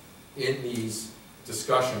in these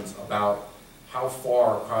discussions about how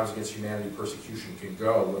far crimes against humanity persecution can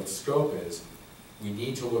go, what its scope is. We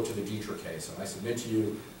need to look to the Dietrich case, and I submit to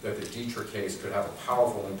you that the Dietrich case could have a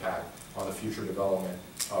powerful impact on the future development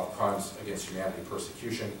of crimes against humanity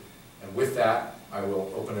persecution. And with that, I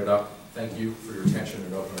will open it up. Thank you for your attention,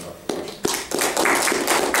 and open it up for questions.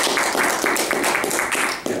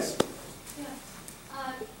 Yes? Yeah.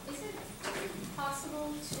 Is it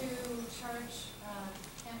possible to charge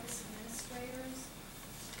campus administrators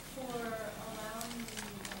for allowing the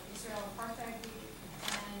Israeli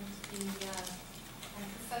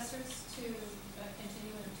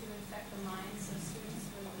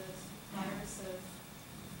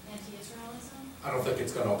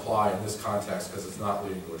it's going to apply in this context because it's not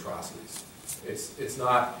leading to atrocities. It's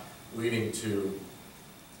not leading to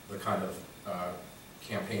the kind of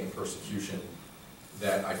campaign persecution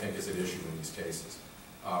that I think is at issue in these cases.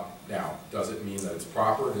 Now, does it mean that it's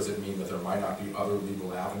proper? Does it mean that there might not be other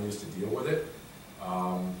legal avenues to deal with it?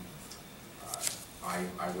 I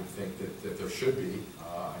would think that there should be.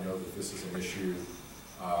 I know that this is an issue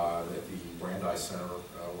that the Brandeis Center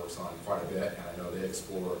works on quite a bit, and I know they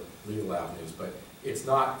explore legal avenues, but it's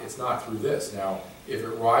not through this. Now, if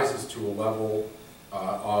it rises to a level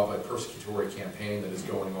of a persecutory campaign that is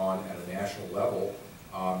going on at a national level,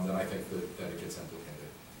 then I think that it gets implicated.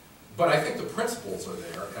 But I think the principles are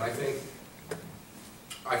there, and I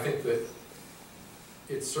think that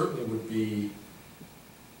it certainly would be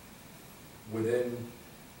within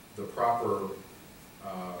the proper,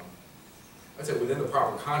 I'd say within the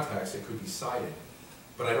proper context, it could be cited,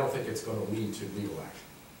 but I don't think it's going to lead to legal action.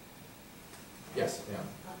 Yes, ma'am.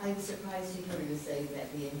 I was surprised to hear you say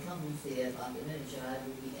that the incumbency of Ahmadinejad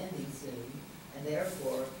would be ending soon, and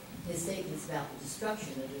therefore his statements about the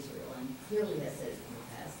destruction of Israel, and clearly has said it in the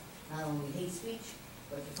past, not only hate speech,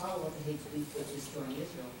 but to follow up the hate speech which is destroying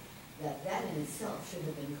Israel, that in itself should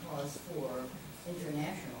have been cause for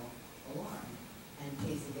international alarm and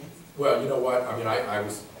case against it. Well, you know what? I mean, I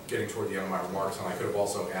was getting toward the end of my remarks, and I could have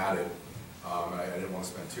also added, I didn't want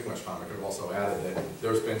to spend too much time, I could have also added that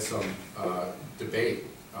there's been some debate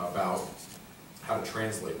about how to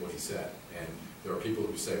translate what he said. And there are people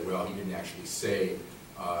who say, well, he didn't actually say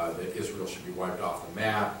that Israel should be wiped off the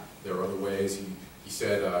map. There are other ways. He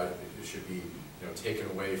said it should be taken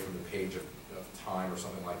away from the page of time or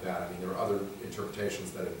something like that. I mean, there are other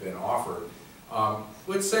interpretations that have been offered.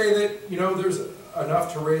 Let's say that there's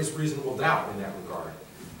enough to raise reasonable doubt in that regard.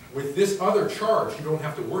 With this other charge, you don't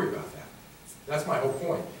have to worry about that. That's my whole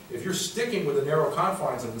point. If you're sticking with the narrow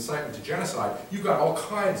confines of incitement to genocide, you've got all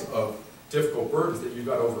kinds of difficult burdens that you've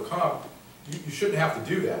got to overcome. You shouldn't have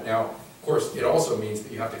to do that. Now, of course, it also means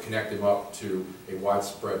that you have to connect them up to a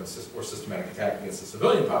widespread or systematic attack against the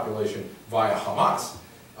civilian population via Hamas,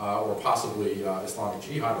 or possibly Islamic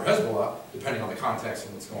Jihad or Hezbollah, depending on the context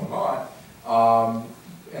and what's going on.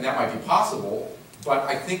 And that might be possible, but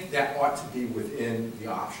I think that ought to be within the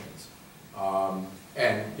options.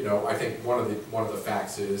 And I think one of the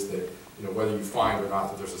facts is that whether you find or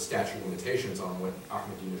not that there's a statute of limitations on what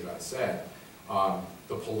Ahmadinejad said,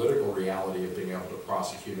 the political reality of being able to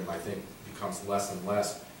prosecute him, I think, becomes less and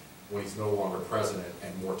less when he's no longer president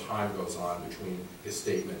and more time goes on between his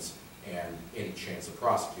statements and any chance of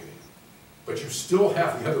prosecuting. But you still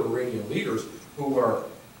have the other Iranian leaders who are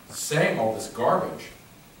saying all this garbage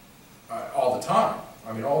all the time.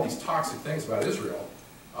 I mean, all these toxic things about Israel.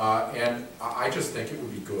 And I just think it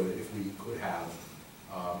would be good if we could have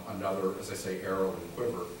another, as I say, arrow in the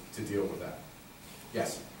quiver to deal with that.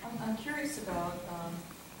 Yes? I'm curious about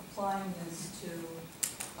applying this to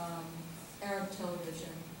Arab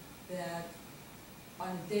television that on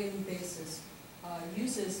a daily basis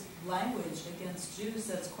uses language against Jews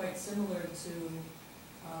that's quite similar to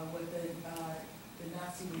what the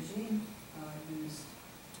Nazi regime used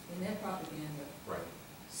in their propaganda. Right.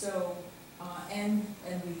 So, and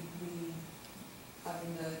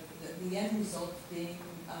the end result being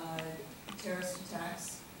terrorist attacks,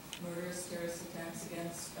 murderous terrorist attacks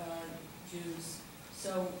against Jews.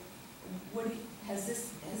 So,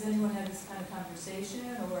 has anyone had this kind of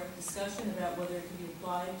conversation or discussion about whether it can be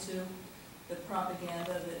applied to the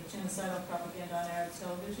propaganda, the genocidal propaganda on Arab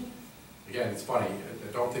television? Again, it's funny.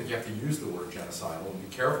 I don't think you have to use the word genocidal, and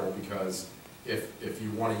be careful, because if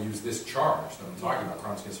you want to use this charge that I'm talking about,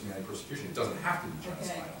 crimes against humanity, persecution, it doesn't have to be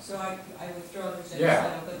genocidal. Okay, so I withdraw the genocidal,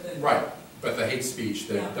 yeah, but the... Right, but the hate speech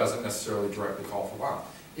that doesn't necessarily directly call for violence.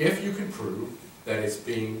 If you can prove that it's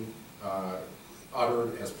being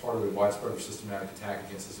uttered as part of a widespread or systematic attack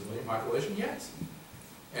against the civilian population, yes.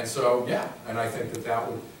 And so, yeah, and I think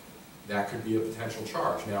that could be a potential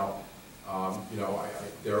charge. Now,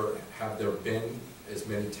 have there been as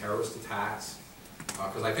many terrorist attacks?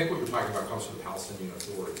 Because I think what you're talking about comes from the Palestinian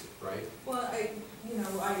Authority, right? Well,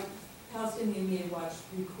 Palestinian Media Watch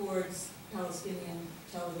records Palestinian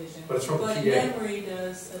television, but it's from but PA. Memory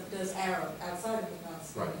does Arab outside of the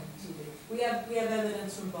Palestinian TV. We have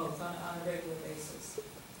evidence from both on a regular basis.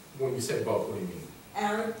 When you say both, what do you mean?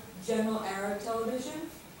 General Arab television,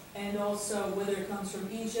 and also whether it comes from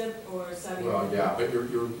Egypt or Saudi Arabia. Well, yeah, but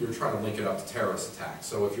you're trying to link it up to terrorist attacks.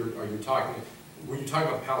 So if were you talking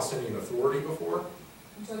about the Palestinian Authority before?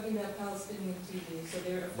 I'm talking about Palestinian TV, so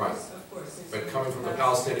they're, right. Of course. But coming from the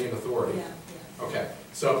Palestinian Authority. Yeah. Okay,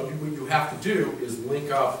 so what you have to do is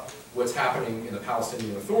link up what's happening in the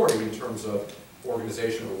Palestinian Authority in terms of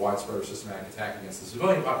organization of a widespread or systematic attack against the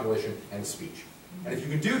civilian population and speech. And if you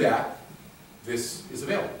can do that, this is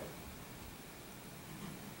available.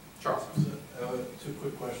 Charles. So, two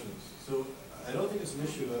quick questions. So I don't think it's an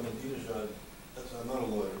issue of Ahmadinejad. I'm not a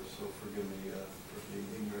lawyer, so forgive me for being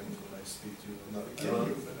ignorant when I speak to you. I'm not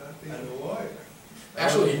a lawyer.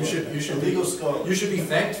 Actually, you should a legal scholar. You should be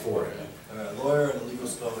thanked for it. A lawyer and a legal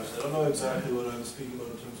scholar. So I don't know exactly what I'm speaking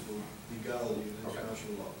about in terms of legality and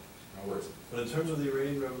international law. No worries. But in terms of the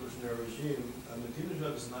Iranian revolutionary regime,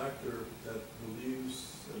 Ahmadinejad is an actor that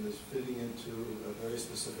believes and is fitting into a very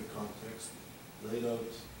specific context laid out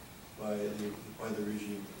by the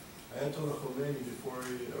regime. Ayatollah Khomeini,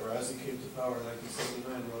 as he came to power in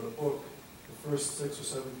 1979, wrote a book. The first 6 or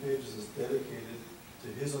 7 pages is dedicated to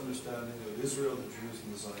his understanding of Israel, the Jews,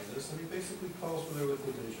 and the Zionists, and he basically calls for their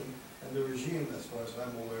liquidation. And the regime, as far as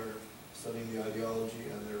I'm aware, studying the ideology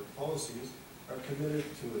and their policies, are committed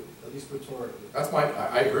to it, at least rhetorically.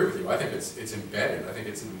 I agree with you. I think it's embedded. I think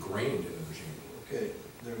it's ingrained in the regime. Okay,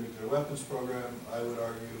 their nuclear weapons program, I would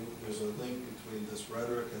argue there's a link between this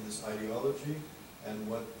rhetoric and this ideology and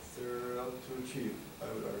what they're out to achieve, I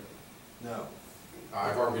would argue. Now,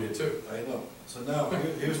 I've argued it too. I know. So now,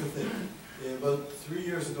 here's the thing. About 3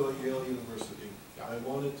 years ago at Yale University, I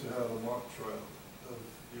wanted to have a mock trial of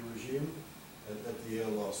the regime at the Yale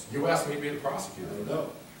Law School. You asked me to be the prosecutor. I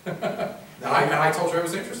know. And I told you I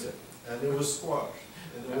was interested. And it was squashed.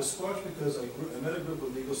 And it was squashed because I met a group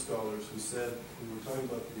of legal scholars who said, we were talking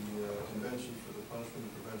about the Convention for the Punishment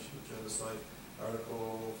and Prevention of Genocide,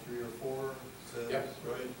 Article 3 or 4 says,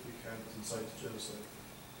 right, we can't incite to genocide.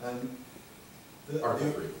 And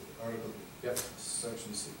Article 3. Article 3. Yep.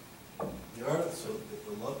 Section C. So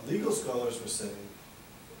the legal scholars were saying,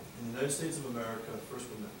 in the United States of America, First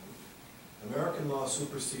Amendment, American law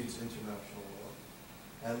supersedes international law,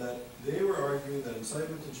 and that they were arguing that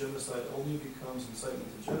incitement to genocide only becomes incitement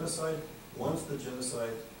to genocide once the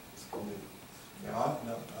genocide is committed. Now,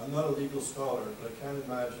 I'm not a legal scholar, but I can't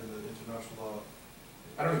imagine that international law...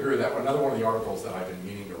 I don't agree with that. Another one of the articles that I've been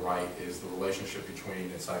meaning to write is the relationship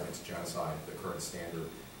between incitement to genocide, the current standard,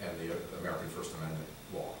 and the American First Amendment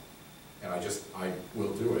law. And I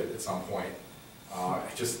will do it at some point.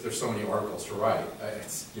 There's so many articles to write.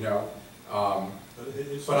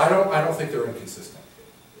 But I don't think they're inconsistent.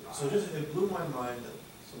 So it blew my mind that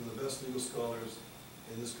some of the best legal scholars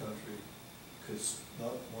in this country could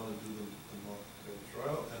not want to do the mock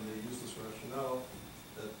trial, and they use this rationale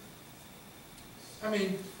that... I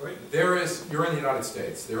mean, right? You're in the United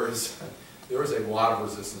States. There is a lot of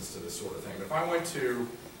resistance to this sort of thing. If I went to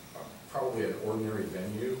probably an ordinary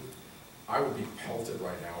venue, I would be pelted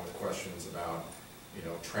right now with questions about,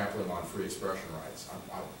 trampling on free expression rights.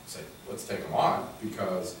 I would say, let's take them on,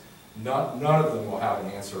 because none of them will have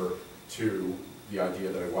an answer to the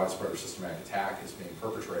idea that a widespread or systematic attack is being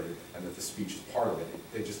perpetrated and that the speech is part of it.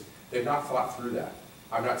 They've not thought through that.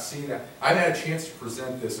 I've not seen that. I've had a chance to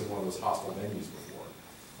present this in one of those hostile venues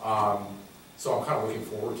before. So I'm kind of looking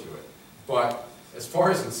forward to it. But as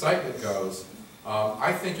far as incitement goes,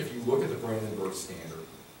 I think if you look at the Brandenburg Standard,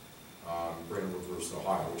 Brandenburg versus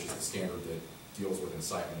Ohio, which is the standard that deals with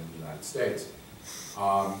incitement in the United States,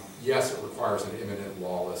 yes, it requires an imminent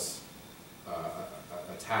lawless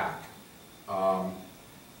attack.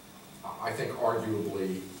 I think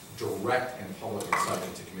arguably direct and public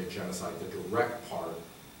incitement to commit genocide, the direct part,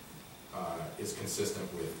 is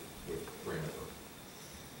consistent with Brandenburg.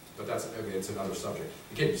 But it's another subject.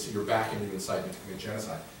 Again, you see, you're back into incitement to commit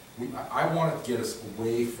genocide. I want to get us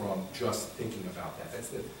away from just thinking about that. That's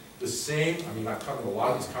the same. I've come to a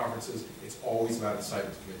lot of these conferences. It's always about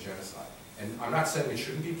incitement to commit genocide. And I'm not saying it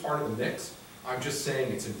shouldn't be part of the mix. I'm just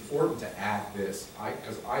saying it's important to add this,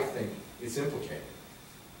 because I think it's implicated.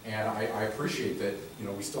 And I appreciate that,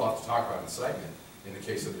 we still have to talk about incitement in the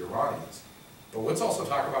case of the Iranians. But let's also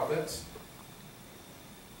talk about this.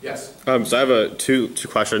 Yes? So I have two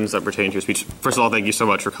questions that pertain to your speech. First of all, thank you so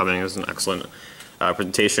much for coming. It was an excellent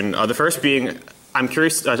presentation. The first being, I'm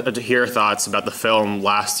curious to hear your thoughts about the film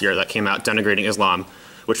last year that came out, Denigrating Islam,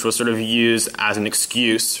 which was sort of used as an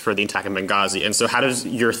excuse for the attack in Benghazi. And so how does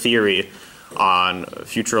your theory on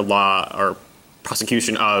future law or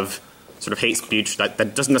prosecution of sort of hate speech that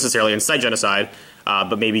doesn't necessarily incite genocide,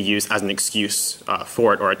 but maybe used as an excuse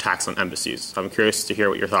for it, or attacks on embassies? So I'm curious to hear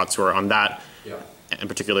what your thoughts were on that, and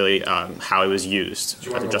particularly how it was used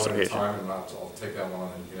as a justification. I'll take that one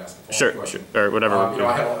and you can ask a follow-up question. Sure, or whatever.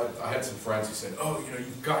 I had some friends who said,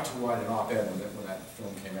 you've got to write an op-ed when that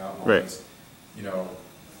film came out. And all right. This,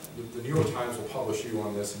 the New York Times will publish you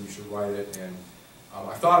on this and you should write it. And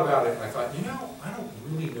I thought about it and I thought, I don't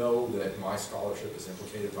really know that my scholarship is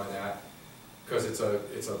implicated by that, because it's a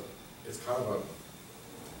it's kind of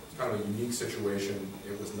a unique situation.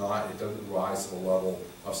 It doesn't rise to the level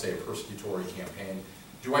of, say, a persecutory campaign.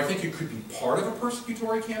 Do I think it could be part of a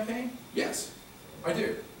persecutory campaign? Yes, I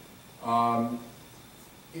do.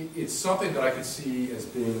 It's something that I could see as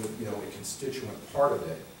being, a constituent part of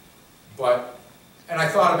it. And I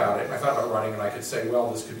thought about it, and I thought about running, and I could say,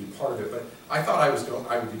 well, this could be part of it, but I thought I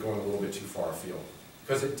would be going a little bit too far afield,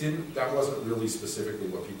 because that wasn't really specifically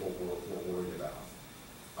what people were worried about.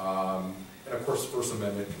 And of course, First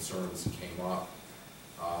Amendment concerns came up.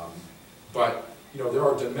 But, there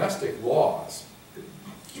are domestic laws.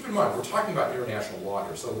 Keep in mind, we're talking about international law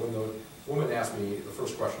here, so when the woman asked me, the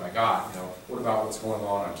first question I got, what about what's going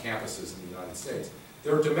on campuses in the United States?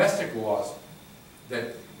 There are domestic laws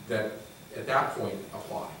that at that point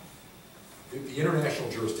apply. The international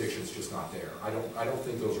jurisdiction is just not there. I don't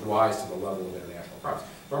think those rise to the level of international crimes.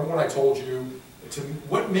 Remember when I told you,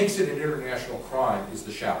 what makes it an international crime is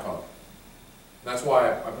the chapeau. That's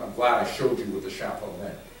why I'm glad I showed you what the chapeau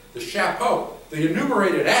meant. The chapeau, the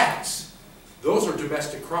enumerated acts, those are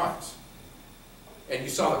domestic crimes. And you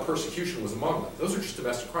saw that persecution was among them. Those are just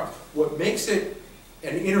domestic crimes. What makes it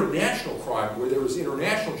an international crime where there is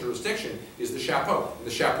international jurisdiction is the chapeau. And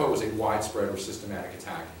the chapeau is a widespread or systematic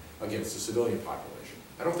attack against the civilian population.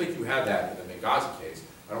 I don't think you have that in the Benghazi case.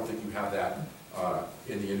 I don't think you have that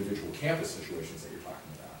in the individual campus situations that you're talking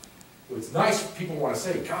about. But it's nice, people want to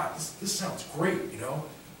say, God, this sounds great,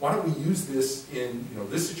 Why don't we use this in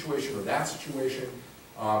this situation or that situation?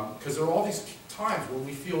 Because there are all these times when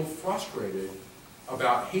we feel frustrated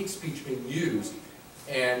about hate speech being used,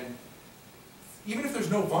 and even if there's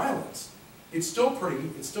no violence, it's still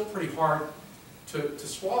pretty hard to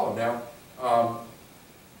swallow. Now,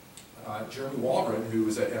 Jeremy Waldron, who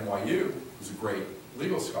is at NYU, who's a great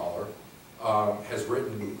legal scholar, has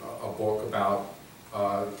written a book about,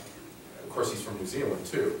 of course he's from New Zealand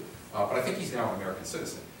too, but I think he's now an American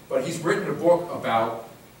citizen. But he's written a book about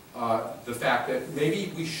the fact that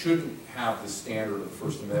maybe we shouldn't have the standard of the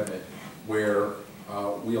First Amendment where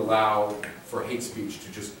we allow for hate speech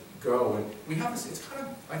to just go. And we have this,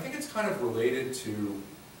 I think it's kind of related to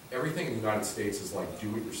everything in the United States is like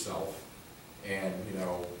do it yourself and,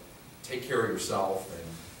 take care of yourself and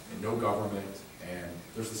no government. And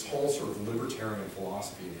there's this whole sort of libertarian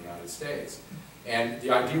philosophy in the United States. And the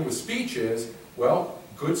idea with speech is, well,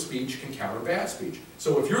 good speech can counter bad speech.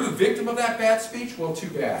 So if you're the victim of that bad speech, well, too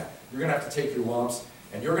bad. You're going to have to take your lumps,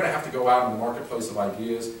 and you're going to have to go out in the marketplace of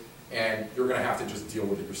ideas, and you're going to have to just deal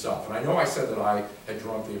with it yourself. And I know I said that I had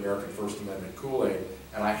drunk the American First Amendment Kool-Aid,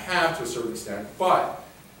 and I have to a certain extent, but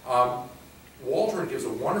Waldron gives a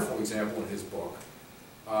wonderful example in his book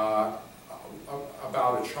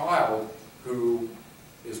about a child who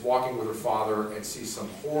is walking with her father and sees some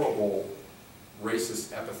horrible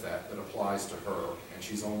racist epithet that applies to her, and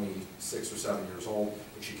she's only 6 or 7 years old,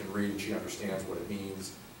 but she can read and she understands what it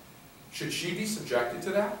means. Should she be subjected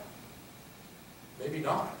to that? Maybe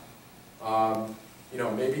not.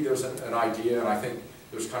 Maybe there's an idea, and I think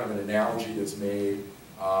there's kind of an analogy that's made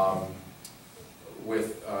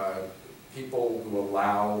with people who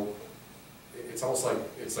allow, it's almost like,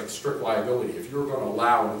 it's like strict liability. If you're going to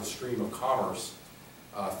allow into the stream of commerce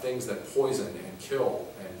things that poison and kill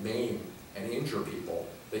and maim and injure people,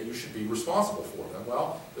 that you should be responsible for them.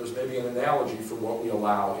 Well, there's maybe an analogy for what we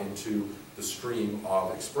allow into the stream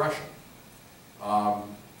of expression.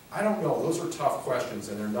 I don't know. Those are tough questions,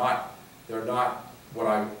 and they're not what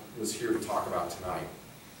I was here to talk about tonight.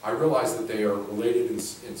 I realize that they are related in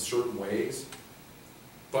certain ways,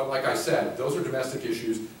 but like I said, those are domestic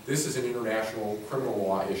issues. This is an international criminal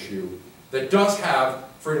law issue that does have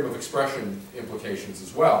freedom of expression implications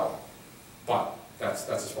as well, but that's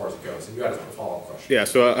as far as it goes. And you had a follow-up question. Yeah,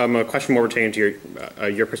 so a question more pertaining to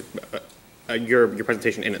your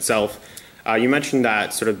presentation in itself. You mentioned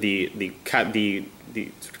that sort of the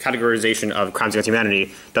categorization of crimes against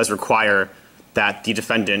humanity does require that the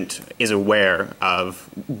defendant is aware of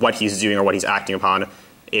what he's doing or what he's acting upon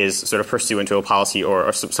is sort of pursuant to a policy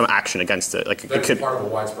or some action against it. Like that's part of a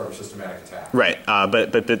widespread or systematic attack. Right,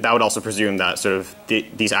 but that would also presume that sort of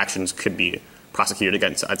these actions could be prosecuted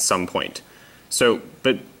against at some point. So,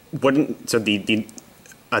 but wouldn't the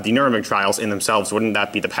Nuremberg trials in themselves, wouldn't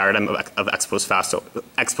that be the paradigm of ex post facto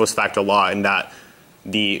law, in that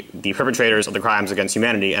the perpetrators of the crimes against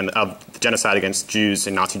humanity and of the genocide against Jews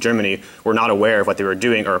in Nazi Germany were not aware of what they were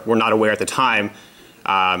doing, or were not aware at the time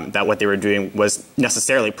that what they were doing was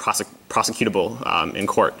necessarily prosecutable in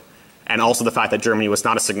court. And also the fact that Germany was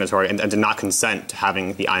not a signatory and did not consent to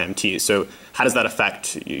having the IMT. So how does that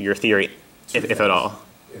affect your theory, if at all?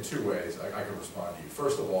 In two ways, I can respond to you.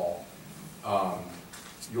 First of all,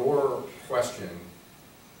 your question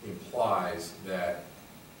implies that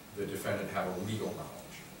the defendant had a legal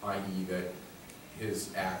knowledge, i.e. that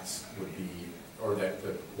his acts would be, or that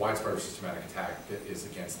the widespread or systematic attack is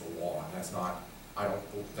against the law, and that's not,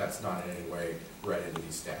 that's not in any way read into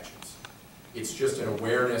these statutes. It's just an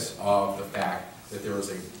awareness of the fact that there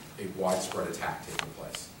is a widespread attack taking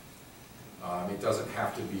place. It doesn't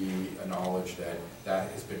have to be a knowledge that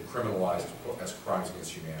that has been criminalized as crimes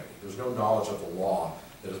against humanity. There's no knowledge of the law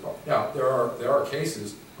that is. Now, there are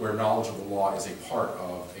cases where knowledge of the law is a part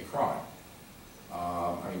of a crime.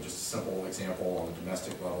 I mean, just a simple example on the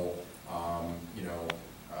domestic level,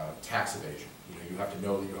 tax evasion. You have to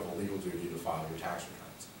know that you have a legal duty to file your tax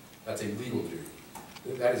returns. That's a legal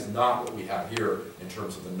duty. That is not what we have here in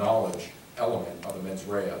terms of the knowledge element of the mens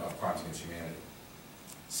rea of crimes against humanity.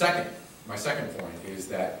 Second, my second point is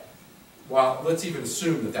that, well, let's even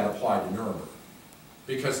assume that that applied to Nuremberg,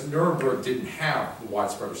 because Nuremberg didn't have the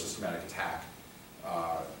widespread or systematic attack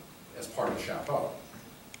as part of the chapeau.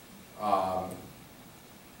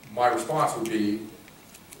 My response would be,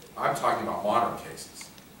 I'm talking about modern cases.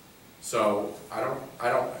 So I don't,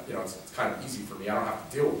 it's kind of easy for me. I don't have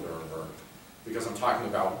to deal with Nuremberg because I'm talking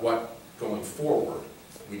about what, going forward,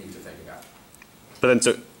 we need to think about. But then,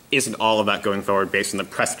 so isn't all of that going forward based on the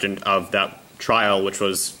precedent of that trial, which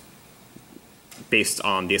was based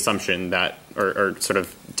on the assumption that, or sort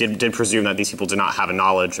of did presume that these people did not have a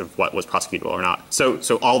knowledge of what was prosecutable or not? So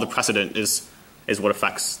all the precedent is what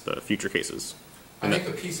affects the future cases. I think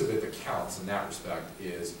the piece of it that counts in that respect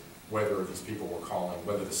is whether these people were calling,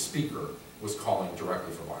 whether the speaker was calling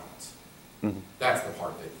directly for violence. Mm-hmm. That's the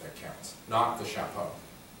part that counts, not the chapeau.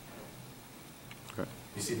 Okay.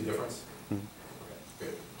 You see the difference? Mm-hmm.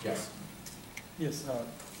 Okay, good. Yes? Yes,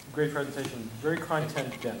 great presentation, very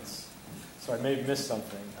content dense. So I may have missed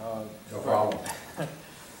something. No problem. I'm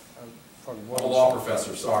a law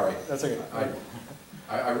professor, sorry. That's okay.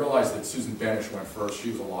 I realized that Susan Benish went first.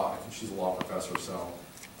 She was I think she's a law professor, so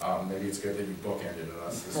maybe it's good that you bookended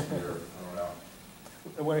us this year. I don't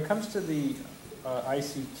know. When it comes to the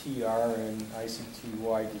ICTR and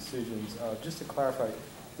ICTY decisions, just to clarify,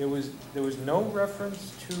 there was no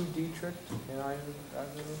reference to Dietrich in either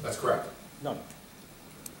of them? That's correct. None.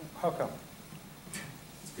 How come?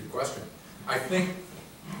 It's a good question. I think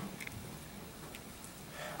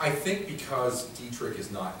because Dietrich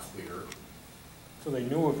is not clear. So they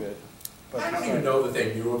knew of it. But I don't even know that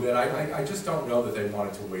they knew of it. I just don't know that they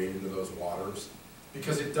wanted to wade into those waters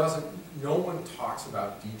because it doesn't, no one talks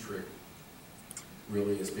about Dietrich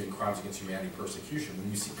really as being crimes against humanity persecution.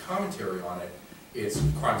 When you see commentary on it, it's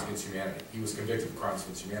crimes against humanity. He was convicted of crimes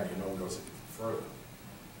against humanity and no one goes further.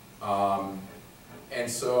 And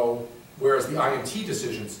so, whereas the IMT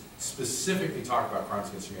decisions specifically talk about crimes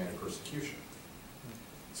against humanity persecution.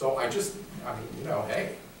 So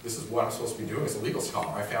hey, this is what I'm supposed to be doing as a legal scholar.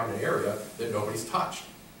 I found an area that nobody's touched,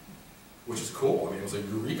 which is cool. I mean, it was a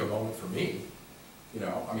eureka moment for me.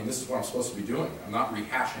 This is what I'm supposed to be doing. I'm not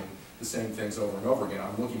rehashing the same things over and over again.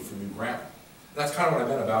 I'm looking for new ground. That's kind of what I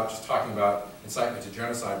meant about just talking about incitement to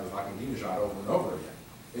genocide with Ahmadinejad over and over again.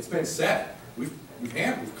 It's been said. We've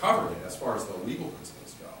covered it as far as the legal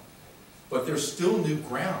principles go. But there's still new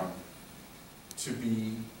ground to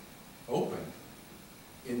be open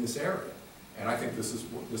in this area. And I think this is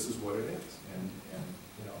what it is. And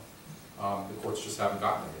the courts just haven't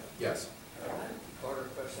gotten there yet. Yes? Broader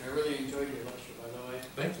question. I really enjoyed your lecture, by the way.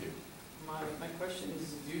 Thank you. My question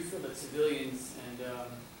is, do you feel that civilians and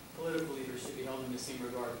political leaders should be held in the same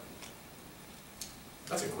regard?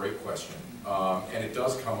 That's a great question. And it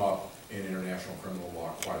does come up in international criminal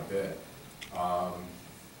law quite a bit.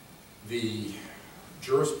 The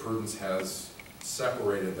jurisprudence has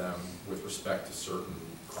separated them with respect to certain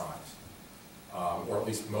crimes, or at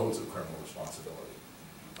least modes of criminal responsibility.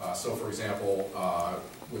 So, for example,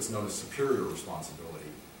 what's known as superior responsibility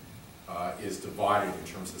is divided in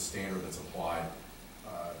terms of the standard that's applied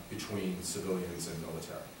between civilians and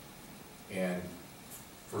military. And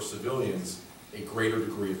for civilians, a greater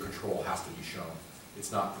degree of control has to be shown.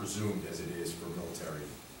 It's not presumed as it is for military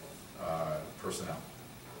personnel.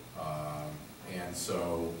 And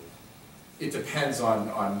so it depends on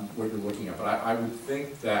what you're looking at. But I would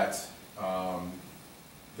think that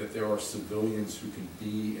that there are civilians who can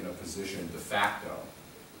be in a position de facto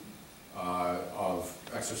of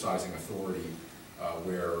exercising authority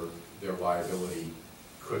where their liability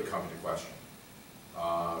could come into question.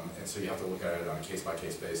 And so you have to look at it on a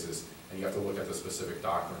case-by-case basis, and you have to look at the specific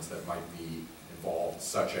doctrines that might be involved,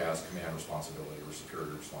 such as command responsibility or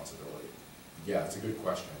superior responsibility. Yeah, it's a good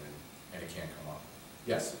question, and it can come up.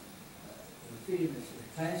 Yes? Freedom is the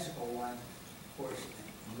classical one, of course,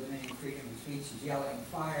 limiting freedom of speech is yelling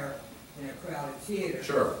fire, in a crowded theater.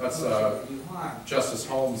 Sure, that's do harm. Justice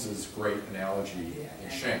Holmes's great analogy Yeah, in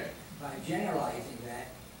Schenck. by generalizing that,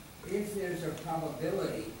 if there's a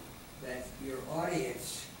probability that your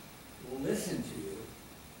audience will listen to you,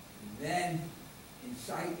 then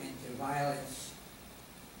incitement to violence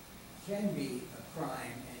can be a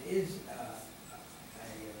crime and is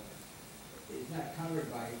not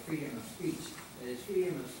covered by freedom of speech. That is,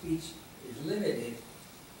 freedom of speech is limited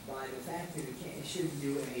by the fact that it shouldn't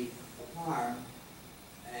do any harm,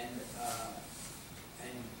 and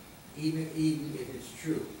even if it's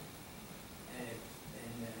true. And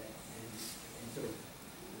so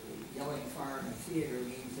yelling fire in the theater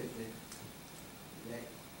means that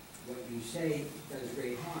what you say does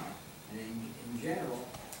great harm. And in general,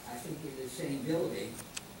 I think in the same building,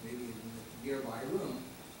 maybe in the nearby room,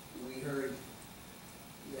 we heard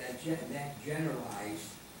that generalized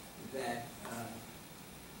that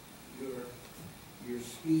your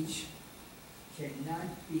speech cannot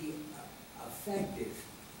be effective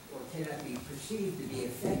or cannot be perceived to be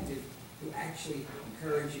effective to actually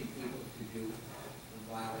encouraging people to do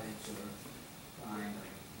violence or crime.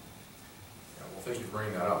 Yeah, well, thank you for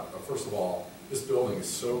bringing that up. First of all, this building is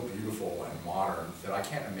so beautiful and modern that I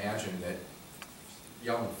can't imagine that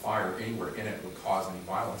yelling fire anywhere in it would cause any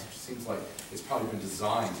violence. It seems like it's probably been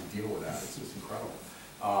designed to deal with that. It's just incredible.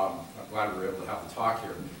 I'm glad we were able to have the talk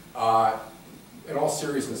here. In all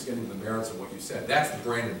seriousness, getting to the merits of what you said, that's the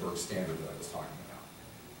Brandenburg standard that I was talking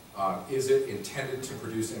about. Is it intended to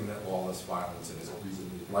produce imminent lawless violence, and is it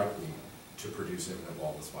reasonably likely to produce imminent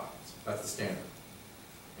lawless violence? That's the standard.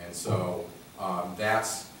 And so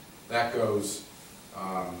that goes.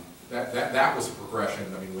 That was a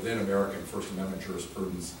progression. I mean, within American First Amendment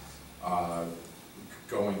jurisprudence,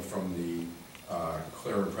 going from the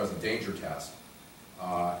clear and present danger test,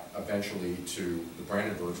 eventually to the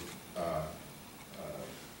Brandenburg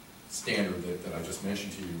standard that I just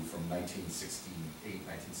mentioned to you from 1968,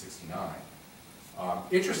 1969.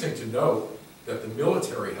 Interesting to note that the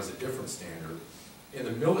military has a different standard. In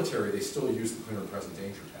the military, they still use the clear and present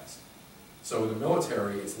danger test. So in the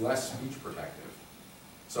military, it's less speech protective.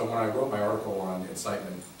 So when I wrote my article on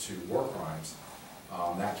incitement to war crimes,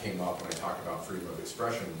 that came up when I talked about freedom of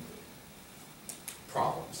expression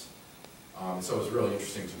problems. So it was really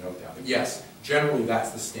interesting to note that. But yes, generally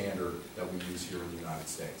that's the standard that we use here in the United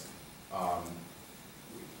States.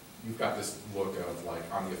 You've got this look of like,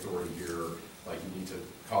 I'm the authority here, like you need to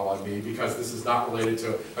call on me because this is not related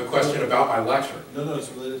to a question about my lecture. No,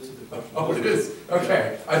 it's related to the question. Oh, it is?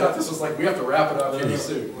 Okay. I thought this was like, we have to wrap it up pretty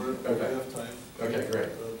soon. We have time. Okay, great.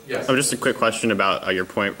 Yes. Oh, just a quick question about your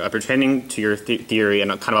point pertaining to your theory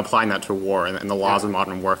and kind of applying that to war and the laws of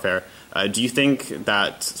modern warfare. Do you think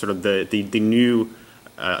that sort of the new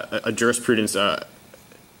jurisprudence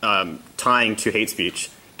tying to hate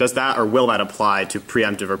speech, does that or will that apply to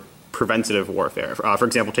preemptive or preventative warfare? For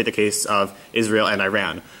example, take the case of Israel and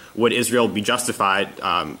Iran. Would Israel be justified,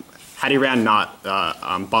 had Iran not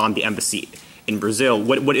bombed the embassy in Brazil,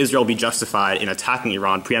 would Israel be justified in attacking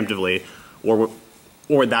Iran preemptively, or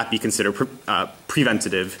would that be considered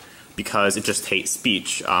preventative because it just hates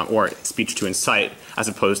speech or speech to incite, as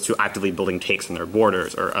opposed to actively building takes on their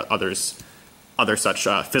borders or other such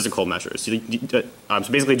physical measures? So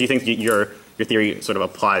basically, do you think your theory sort of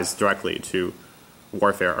applies directly to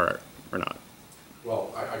warfare or not?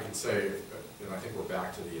 Well, I can say, and I think we're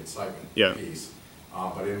back to the incitement piece,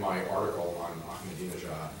 but in my article on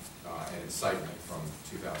Ahmadinejad and incitement from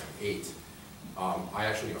 2008, I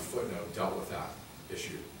actually in a footnote dealt with that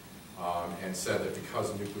issue and said that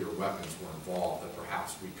because nuclear weapons were involved, that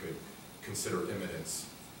perhaps we could consider imminence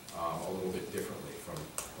a little bit differently from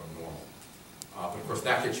normal. But of course,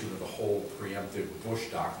 that gets you to the whole preemptive Bush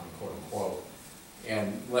doctrine, quote unquote.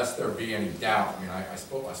 And lest there be any doubt, I mean, I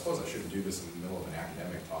suppose I shouldn't do this in the middle of an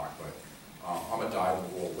academic talk, but I'm a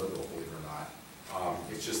dyed-in-the-wool liberal, believe it or not.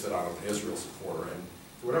 It's just that I'm an Israel supporter, and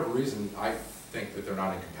for whatever reason, I think that they're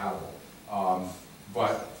not incompatible.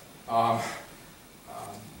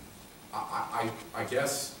 I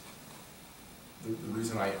guess the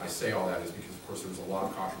reason I say all that is because, of course, there was a lot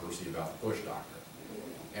of controversy about the Bush doctrine.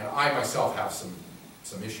 And I myself have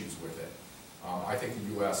some issues with it. I think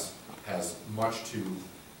the U.S. has much too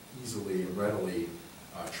easily and readily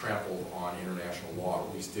trampled on international law, or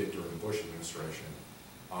at least did during the Bush administration.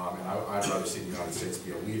 And I'd rather see the United States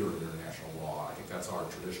be a leader in international law. I think that's our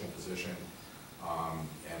traditional position,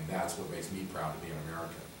 and that's what makes me proud to be an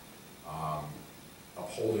American.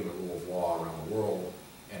 Upholding the rule of law around the world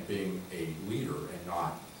and being a leader and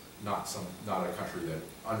not a country that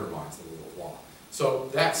undermines the rule of law. So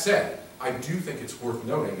that said, I do think it's worth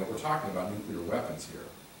noting that we're talking about nuclear weapons here.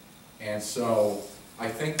 And so I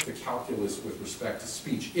think the calculus with respect to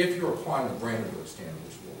speech, if you're applying the Brandenburg standard,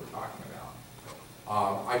 which is what we're talking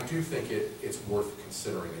about, I do think it's worth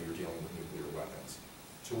considering that you're dealing with nuclear weapons.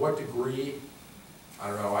 To what degree, I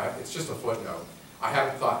don't know, it's just a footnote. I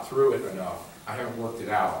haven't thought through it enough. I haven't worked it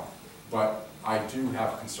out, but I do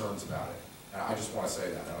have concerns about it. And I just want to say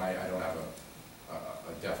that, and I don't have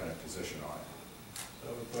a definite position on it. I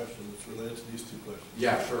have a question that's related to these two questions.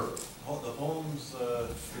 Yeah, sure. The Holmes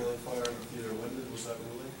dealing firearm theater, when was that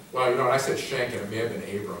ruling? Well, you know, and I said Schenck, and it may have been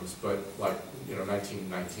Abrams, but like, you know,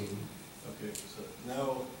 1919. Okay, so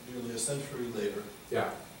now, nearly a century later, Yeah,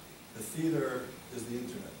 the theater is the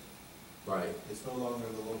internet. right, It's no longer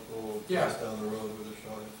the local Yeah. place down the road where they're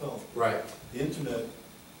showing a film. right, The internet,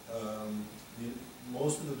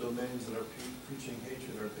 most of the domains that are preaching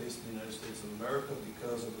hatred are based in the United States of America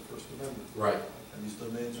because of the First Amendment. right, And these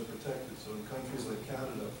domains are protected. So in countries like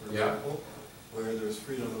Canada, for Yeah. example, where there's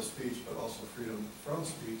freedom of speech, but also freedom from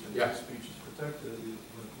speech, and Yeah. speech is protected,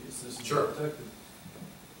 the citizens Sure. are protected.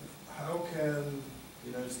 How can the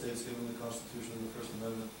United States, given the Constitution and the First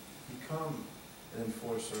Amendment, become an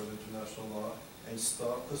enforcer of international law and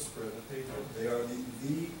stop the spread of hatred? They are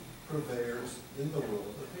the purveyors in the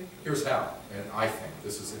world of hatred. Here's how, and I think,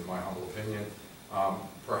 this is in my humble opinion,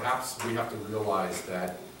 perhaps we have to realize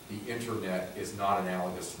that the internet is not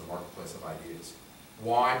analogous to the marketplace of ideas.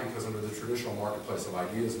 Why? Because under the traditional marketplace of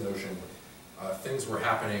ideas notion, things were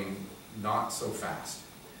happening not so fast.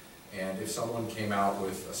 And if someone came out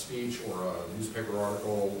with a speech or a newspaper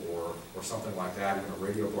article or something like that, even a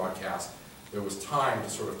radio broadcast, there was time to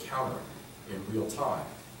sort of counter it in real time.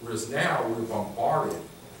 Whereas now we're bombarded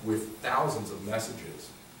with thousands of messages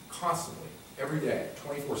constantly, every day,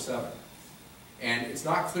 24/7. And it's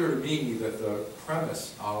not clear to me that the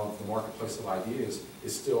premise of the marketplace of ideas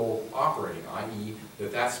is still operating, i.e.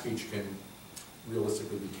 that speech can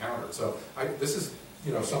realistically be countered. So this is,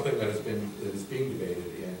 you know, something that is being debated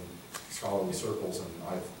in scholarly circles, and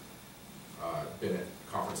I've been at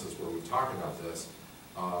conferences where we've talked about this.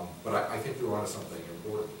 But I think you're onto something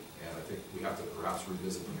important, and I think we have to perhaps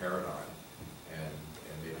revisit the paradigm and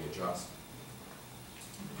maybe adjust.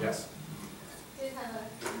 Yes? I did have an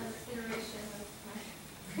iteration of my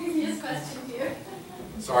previous question to you.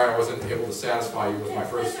 Sorry I wasn't able to satisfy you with my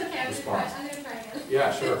first That's okay, response. I'm gonna try again.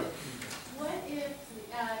 Yeah, sure. What if,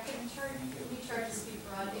 can we charges be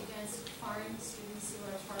brought against foreign students who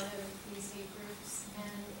are part of these hate groups?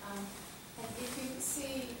 And if you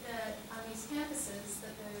see that on these campuses,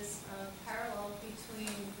 that there's a parallel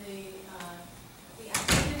between the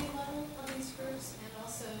activity level of these groups and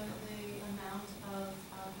also the amount of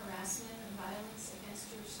harassment and violence against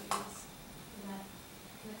Jewish students,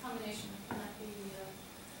 the combination cannot be.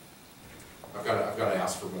 I've got to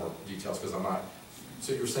ask for more details because I'm not.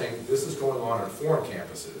 So you're saying this is going on at foreign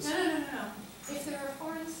campuses? No. If there are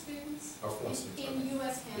foreign students in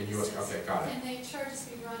U.S. campuses, okay, got it. can they charges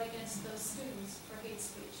be brought against those students for hate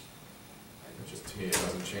speech? To me, it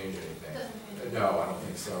doesn't change anything. Doesn't change anything. No, I don't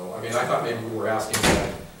think so. I mean, I thought maybe you were asking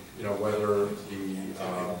that, you know, whether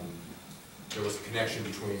there was a connection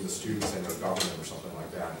between the students and the government or something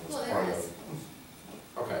like that. It was Well, part there is. of.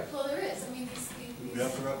 Okay. Well, there is. I mean, these. We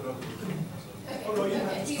have to wrap it up. Okay, Oh, no, yeah.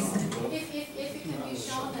 okay. If it can be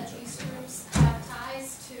shown that these groups have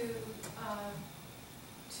ties to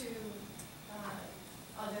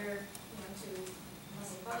other, to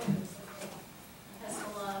Muslim Brotherhood,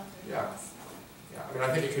 Hezbollah, Yeah. Yeah, I mean,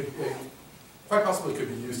 I think it quite possibly could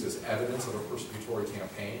be used as evidence of a persecutory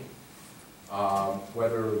campaign.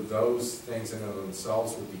 Whether those things in and of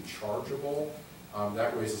themselves would be chargeable,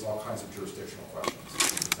 that raises all kinds of jurisdictional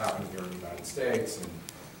questions. It's happening here in the United States, and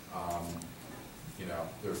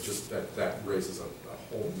there's just that raises a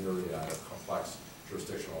whole myriad of complex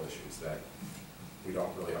jurisdictional issues that we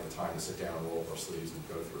don't really have the time to sit down and roll up our sleeves and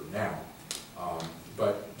go through now.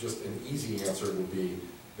 But just an easy answer would be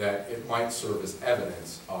that it might serve as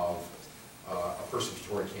evidence of a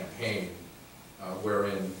persecutory campaign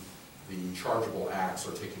wherein the chargeable acts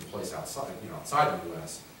are taking place outside the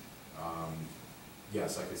U.S.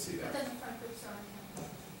 Yes, I could see that. But then the front groups are on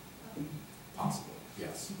campus. Possible,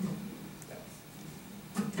 yes.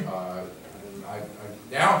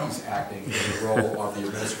 Now he's acting in the role of the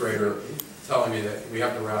administrator, telling me that we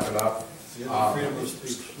have to wrap it up. Freedom of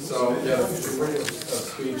speech. So, yeah, the freedom of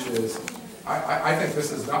speech is, I think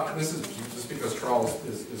this is just because Charles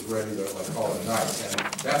is ready to call it a night,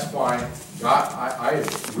 and that's fine. I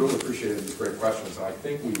really appreciated these great questions. I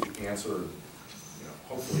think we answered,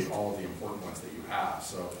 hopefully all of the important ones that you have.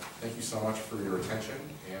 So thank you so much for your attention,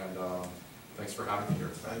 and thanks for having me here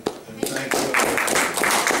tonight. And thank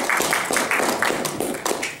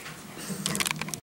you.